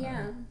date.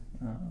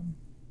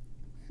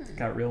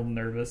 Got real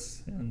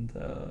nervous and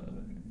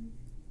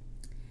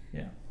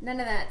yeah. None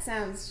of that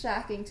sounds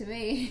shocking to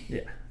me.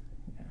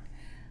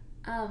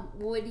 Yeah.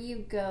 Would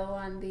you go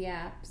on the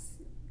apps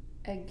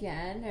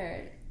again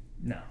or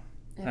no?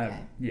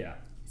 Okay. Yeah.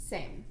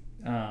 Same.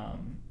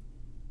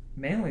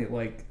 Mainly,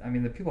 like, I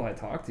mean, the people I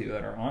talk to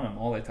that are on them,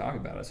 all they talk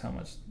about is how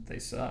much they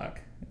suck.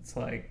 It's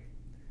like,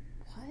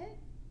 what?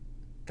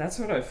 That's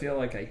what I feel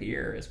like I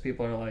hear, is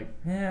people are like,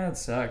 yeah, it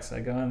sucks. I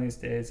go on these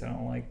dates. I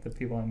don't like the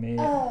people I meet.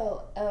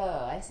 Oh,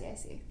 I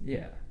see.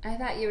 Yeah. I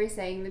thought you were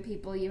saying the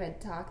people you had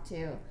talked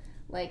to,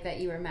 like that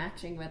you were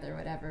matching with or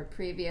whatever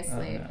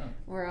previously,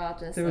 were all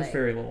just there was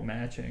very little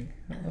matching.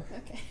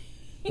 Okay.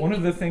 One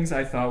of the things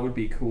I thought would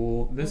be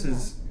cool, this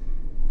is,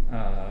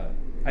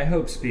 I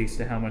hope speaks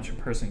to how much a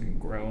person can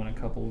grow in a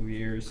couple of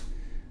years.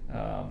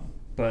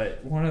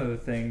 But one of the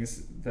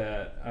things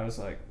that I was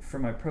like, for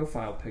my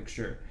profile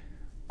picture,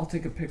 I'll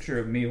take a picture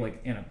of me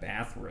like in a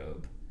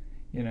bathrobe,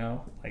 you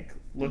know, like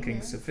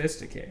looking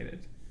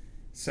sophisticated.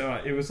 So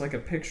it was like a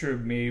picture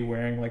of me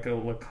wearing like a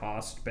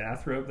Lacoste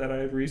bathrobe that I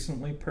had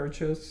recently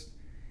purchased.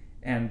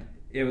 And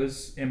it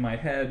was in my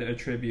head a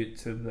tribute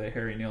to the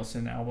Harry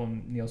Nilsson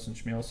album, Nilsson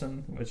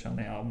Schmilsson, which on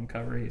the album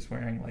cover he's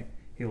wearing like,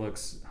 he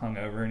looks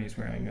hungover and he's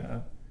wearing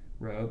a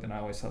robe. And I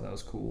always thought that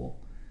was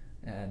cool.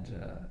 And,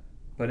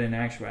 but in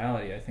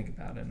actuality, I think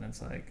about it and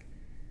it's like,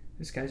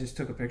 this guy just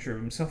took a picture of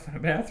himself in a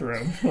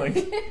bathroom. Like,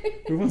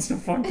 who wants to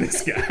fuck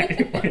this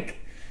guy? Like,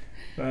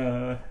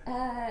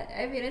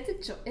 I mean, it's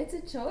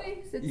a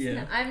choice.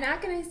 It's I'm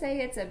not going to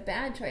say it's a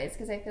bad choice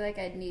because I feel like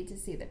I'd need to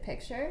see the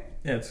picture.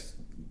 Yeah, it's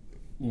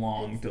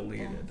long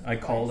deleted. I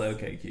called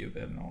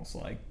OkCupid and I was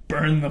like,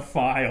 burn the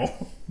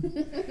file.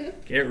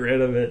 Get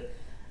rid of it.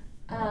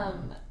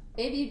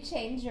 If you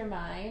change your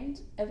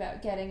mind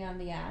about getting on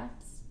the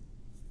apps,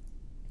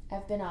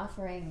 I've been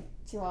offering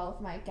to all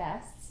of my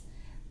guests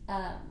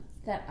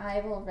that I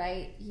will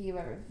write you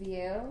a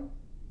review.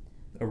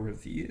 A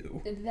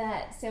review?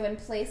 So in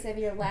place of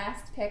your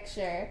last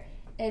picture,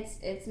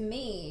 it's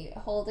me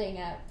holding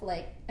up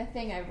like a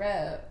thing I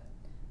wrote,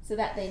 so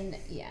that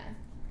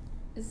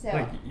So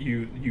like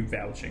you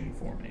vouching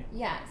for me.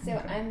 Yeah. So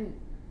okay. I'm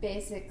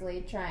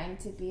basically trying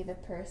to be the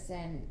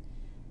person.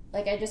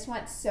 Like I just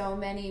want so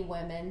many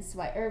women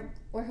swipe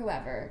or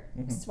whoever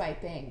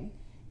swiping.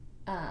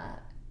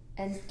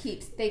 And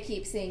they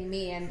keep seeing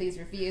me and these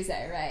reviews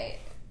I write.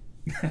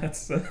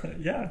 That's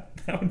yeah,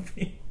 that would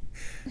be.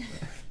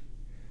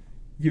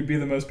 You'd be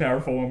the most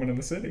powerful woman in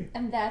the city.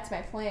 And that's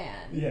my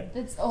plan. Yeah.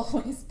 That's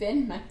always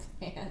been my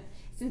plan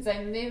since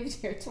I moved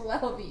here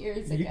 12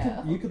 years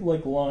ago. You could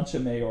like launch a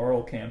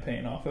mayoral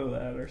campaign off of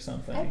that or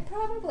something. I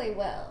probably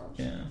will.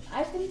 Yeah.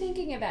 I've been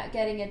thinking about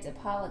getting into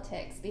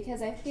politics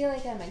because I feel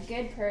like I'm a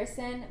good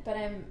person, but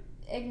I'm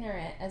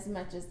ignorant as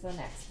much as the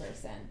next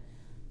person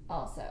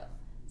also.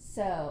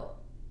 So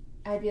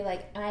I'd be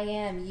like, I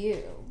am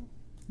you.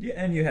 Yeah,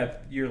 and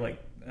you're like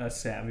a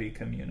savvy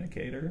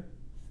communicator.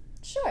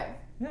 Sure.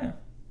 Yeah.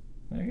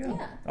 There you go.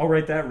 Yeah. I'll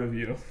write that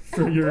review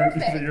for your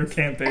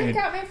campaign. I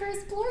got my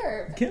first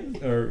blurb. Kim,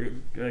 or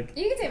like,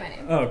 You can say my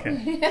name. oh,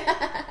 okay.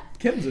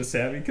 Kim's a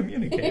savvy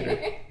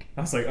communicator.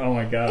 I was like, oh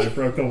my god, I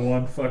broke the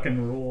one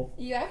fucking rule.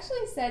 You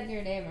actually said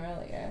your name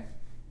earlier.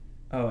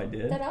 Oh, I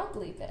did? But I'll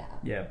bleep it out.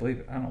 Yeah, believe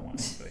it. I don't want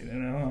anybody to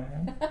know.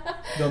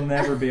 They'll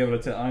never be able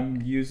to tell.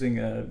 I'm using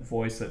a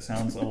voice that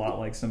sounds a lot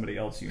like somebody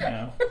else you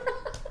know.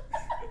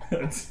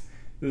 This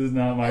is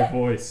not my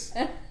voice.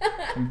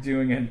 I'm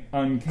doing an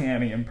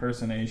uncanny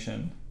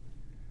impersonation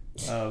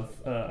of,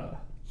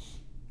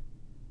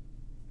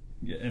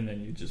 yeah, and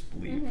then you just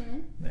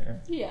bleep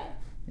there. Yeah.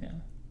 Yeah.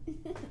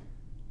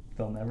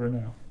 They'll never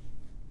know.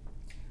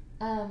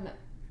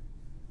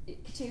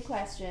 2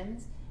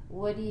 questions.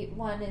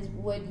 One is,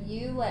 would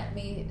you let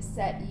me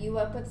set you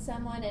up with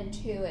someone? And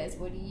 2 is,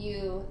 would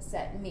you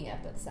set me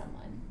up with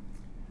someone?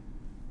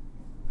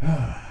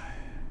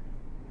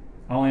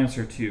 I'll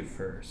answer 2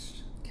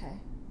 first. Okay.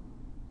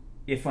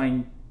 If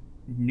I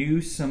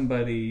knew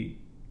somebody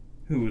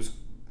who was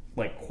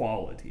like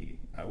quality,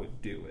 I would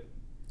do it.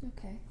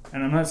 Okay.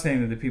 And I'm not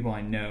saying that the people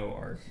I know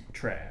are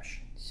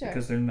trash. Sure.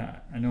 Because they're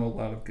not. I know a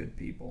lot of good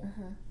people.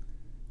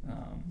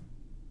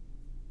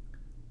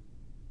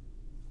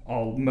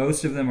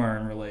 Most of them are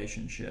in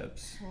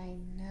relationships. I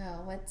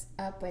know. What's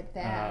up with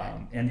that?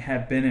 And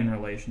have been in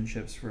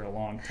relationships for a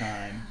long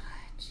time.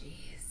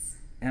 Jeez.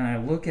 And I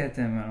look at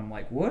them and I'm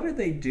like, what are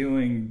they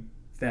doing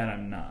that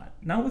I'm not?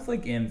 Not with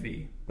like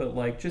envy, but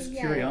like just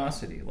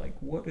curiosity. Like,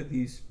 what are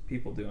these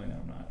people doing that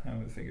I'm not? I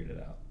haven't figured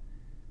it out.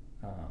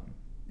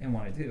 And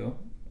when I do,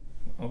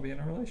 I'll be in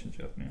a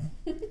relationship, you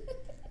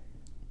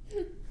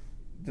know?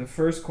 The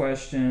first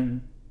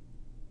question,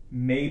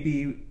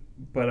 maybe,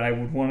 but I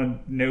would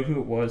want to know who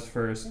it was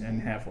first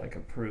and have like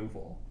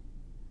approval.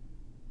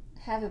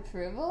 Have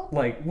approval?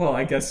 Like, well,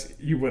 I guess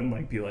you wouldn't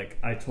like be like,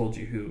 I told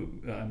you who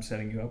I'm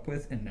setting you up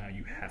with, and now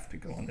you have to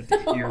go on the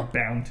date. You're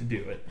bound to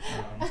do it.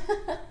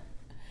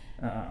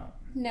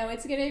 No,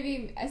 it's gonna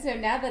be. So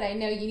now that I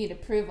know you need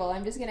approval,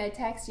 I'm just gonna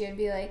text you and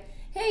be like,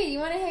 hey, you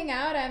want to hang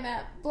out? I'm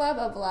at blah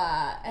blah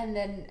blah, and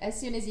then as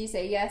soon as you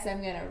say yes,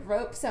 I'm gonna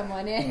rope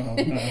someone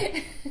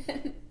in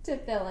to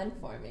fill in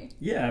for me.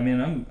 Yeah, I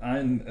mean,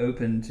 I'm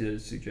open to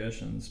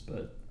suggestions,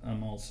 but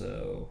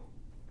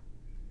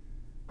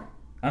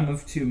I'm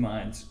of 2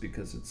 minds,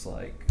 because it's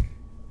like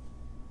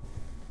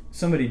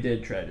somebody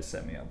did try to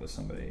set me up with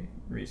somebody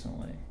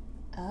recently.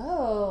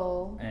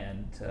 Oh.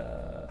 And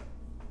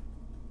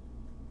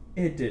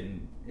it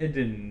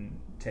didn't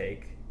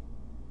take.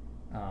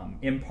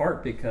 In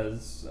part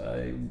because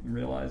I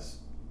realized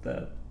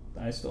that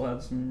I still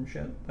had some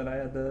shit that I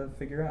had to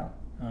figure out.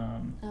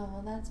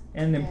 Well, that's.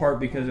 And in part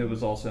because it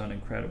was also an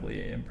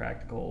incredibly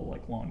impractical,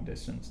 like, long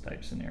distance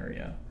type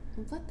scenario.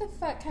 What the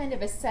fuck kind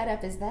of a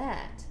setup is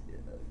that?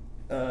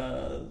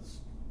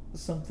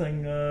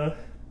 Something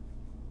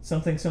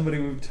somebody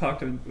we've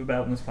talked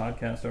about in this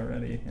podcast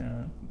already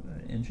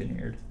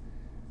engineered.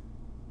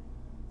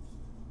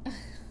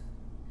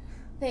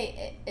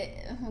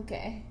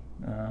 Okay.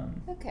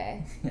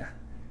 Okay. Yeah.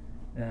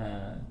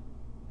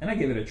 And I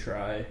gave it a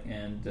try,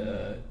 and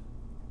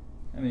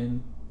I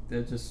mean,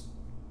 it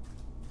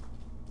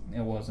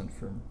wasn't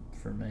for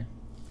me.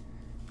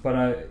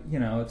 But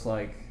it's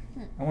like,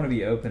 I want to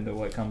be open to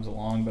what comes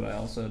along, but I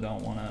also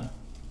don't want to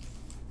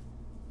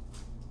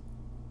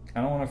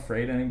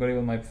freight anybody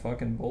with my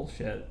fucking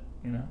bullshit,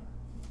 you know?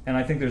 And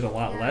I think there's a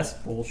lot less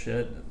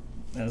bullshit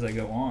as I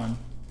go on.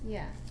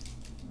 Yeah.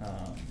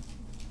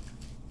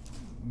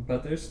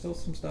 But there's still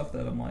some stuff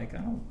that I'm like, I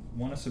don't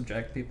want to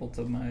subject people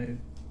to my,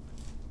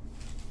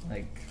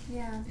 like,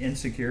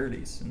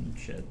 insecurities and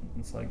shit.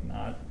 It's like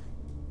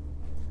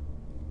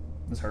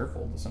it's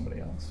hurtful to somebody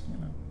else, you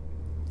know?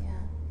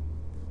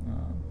 Yeah.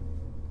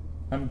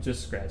 I'm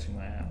just scratching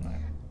my head.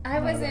 I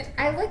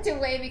looked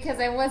away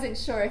because I wasn't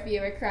sure if you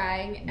were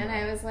crying, and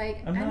I was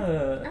like,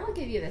 I'll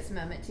give you this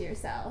moment to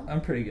yourself. I'm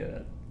pretty good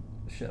at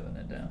shoving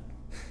it down.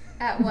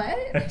 At what?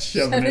 At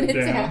shoving it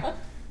down.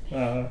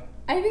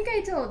 I think I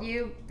told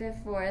you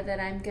before that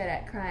I'm good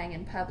at crying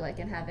in public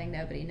and having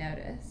nobody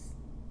notice.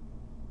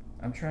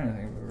 I'm trying to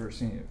think if I've ever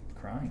seen you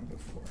crying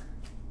before.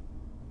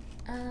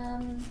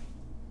 I'm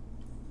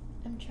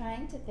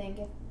trying to think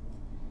if...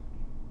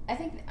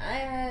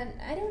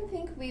 I don't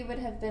think we would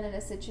have been in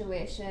a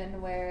situation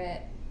where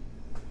it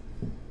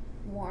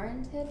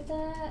warranted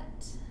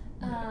that.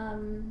 Yeah.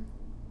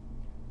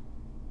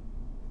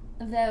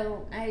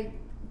 Though I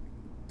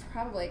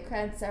probably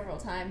cried several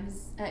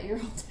times at your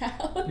old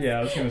house. Yeah,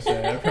 I was gonna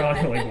say I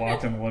probably like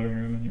walked in the living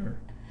room and you were.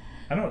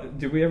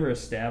 Did we ever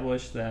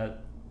establish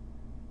that?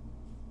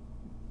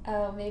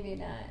 Oh, maybe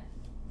not.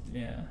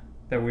 Yeah,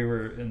 that we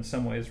were in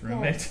some ways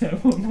roommates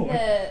at one point.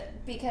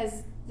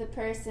 Because the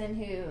person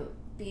who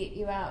beat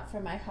you out for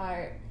my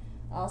heart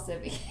also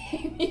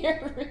became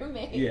your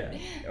roommate. Yeah,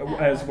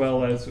 as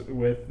well as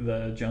with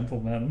the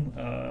gentleman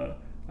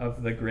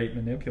of the great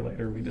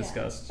manipulator we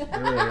discussed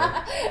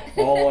earlier,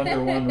 all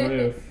under one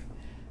roof.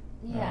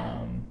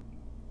 Yeah.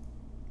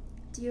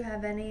 Do you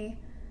have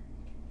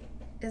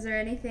is there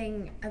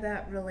anything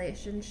about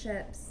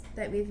relationships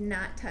that we've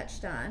not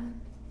touched on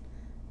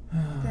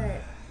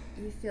that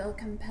you feel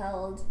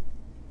compelled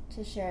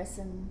to share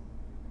some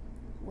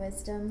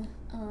wisdom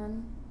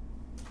on?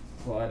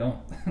 Well, I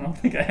don't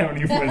think I have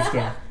any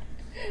wisdom.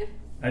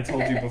 I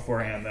told you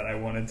beforehand that I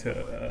wanted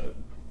to.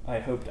 I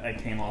hoped I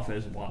came off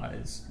as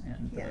wise,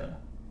 and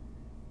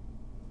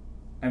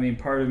I mean,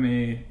 part of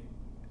me.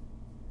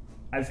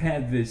 I've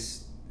had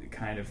this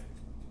kind of.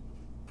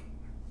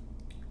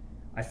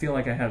 I feel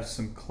like I have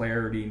some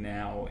clarity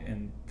now,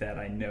 in that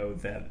I know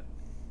that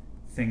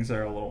things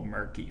are a little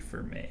murky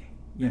for me.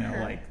 You know,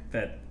 like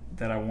that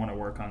I want to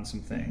work on some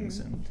things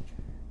and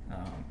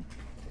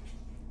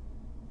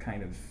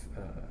kind of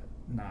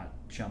not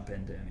jump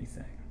into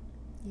anything.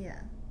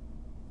 Yeah.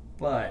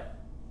 But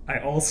I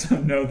also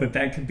know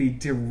that can be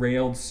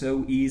derailed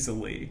so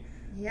easily.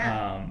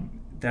 Yeah.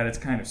 That it's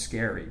kind of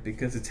scary,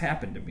 because it's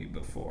happened to me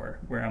before,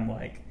 where I'm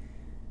like,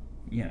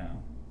 you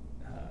know,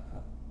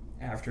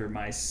 after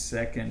my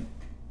second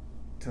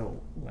to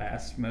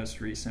last most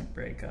recent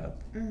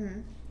breakup,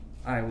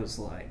 I was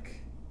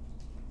like,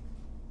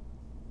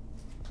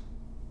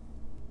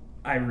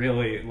 I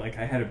really, like,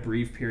 I had a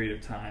brief period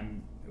of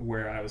time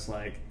where I was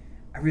like,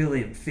 I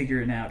really am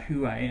figuring out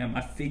who I am.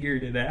 I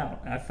figured it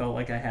out. I felt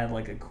like I had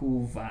like a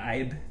cool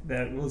vibe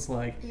that was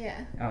like,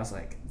 I was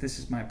like, this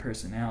is my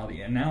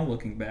personality. And now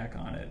looking back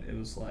on it, it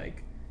was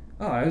like,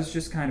 oh, I was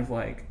just kind of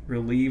like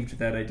relieved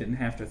that I didn't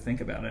have to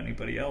think about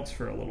anybody else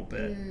for a little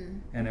bit.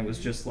 And it was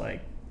just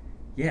like,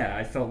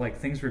 I felt like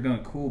things were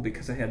going cool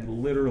because I had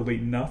literally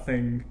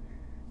nothing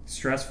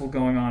stressful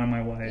going on in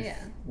my life. Yeah.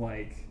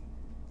 Like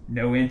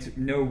no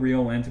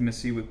real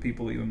intimacy with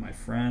people, even my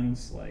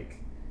friends. Like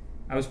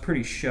I was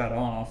pretty shut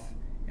off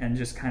and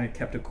just kind of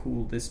kept a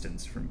cool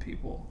distance from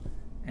people.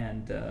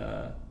 And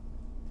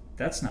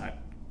that's not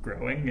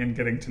growing and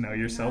getting to know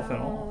yourself at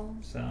all.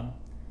 So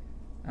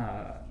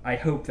I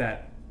hope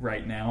that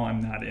right now I'm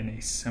not in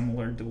a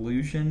similar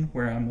delusion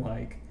where I'm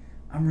like,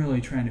 I'm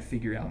really trying to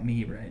figure out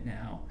me right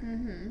now.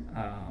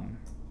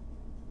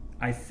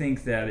 I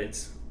think that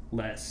it's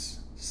less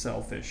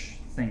selfish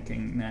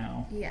thinking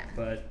now. Yeah.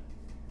 But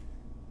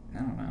I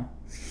don't know.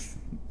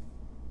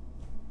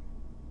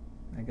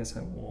 I guess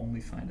I will only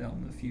find out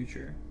in the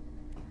future.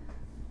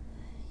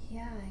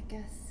 Yeah, I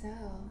guess so.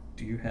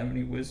 Do you have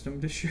any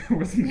wisdom to share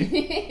with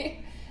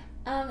me?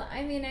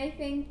 I mean, I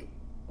think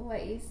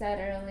what you said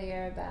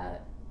earlier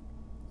about,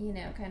 you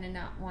know, kind of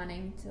not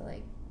wanting to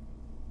like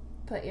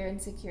put your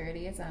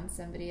insecurities on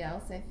somebody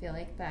else, I feel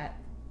like that,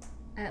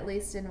 at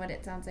least in what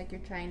it sounds like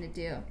you're trying to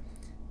do,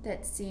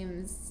 that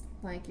seems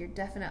like you're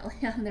definitely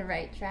on the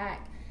right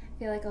track. I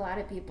feel like a lot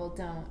of people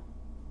don't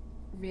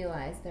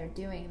realize they're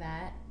doing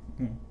that,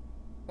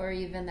 or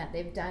even that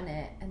they've done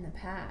it in the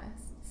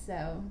past.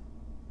 So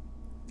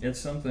it's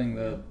something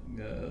that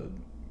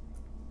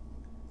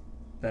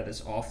that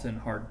is often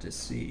hard to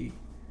see.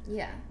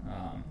 Yeah.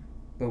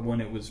 But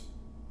when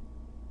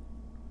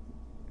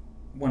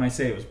I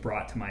say it was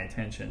brought to my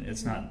attention,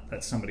 it's not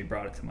that somebody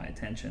brought it to my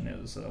attention. It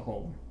was a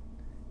whole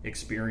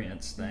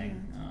experience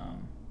thing.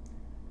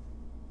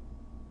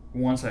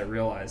 Once I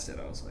realized it,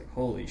 I was like,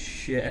 holy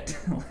shit.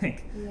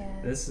 Like,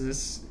 this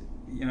is,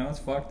 you know, it's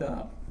fucked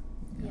up.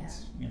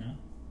 It's, you know,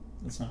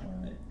 it's not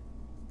right.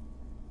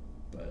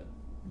 But,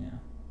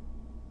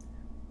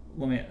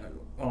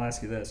 I'll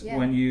ask you this. Yeah.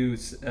 When you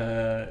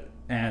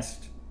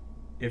asked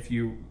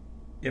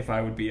if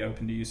I would be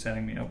open to you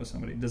setting me up with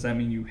somebody, does that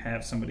mean you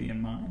have somebody in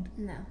mind?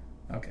 No.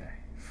 Okay.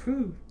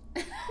 Whew.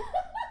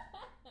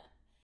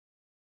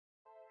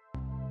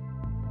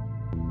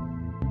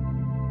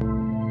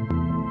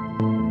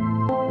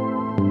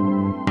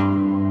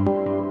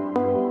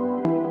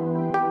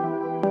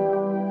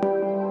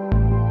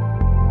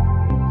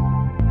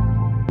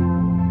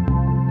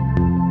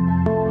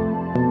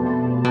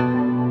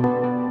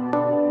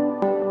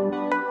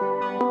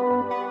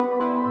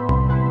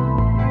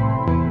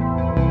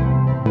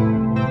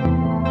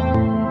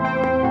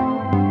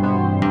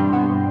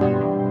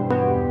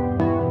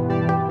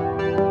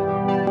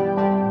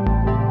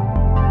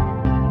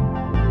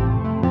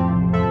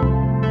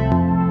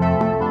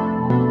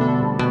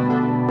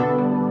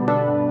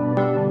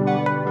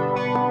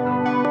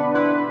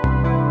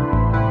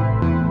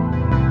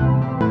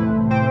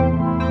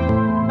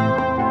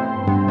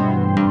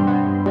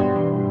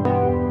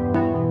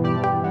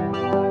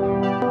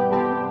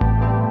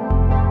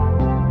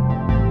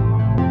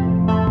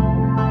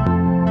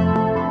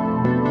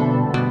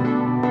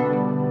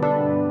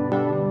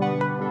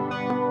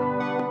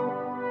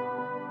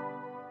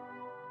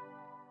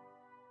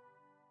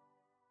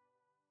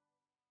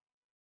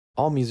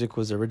 All music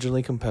was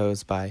originally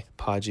composed by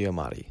Pa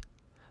Giamatti.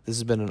 This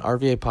has been an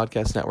RVA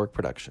Podcast Network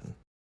production.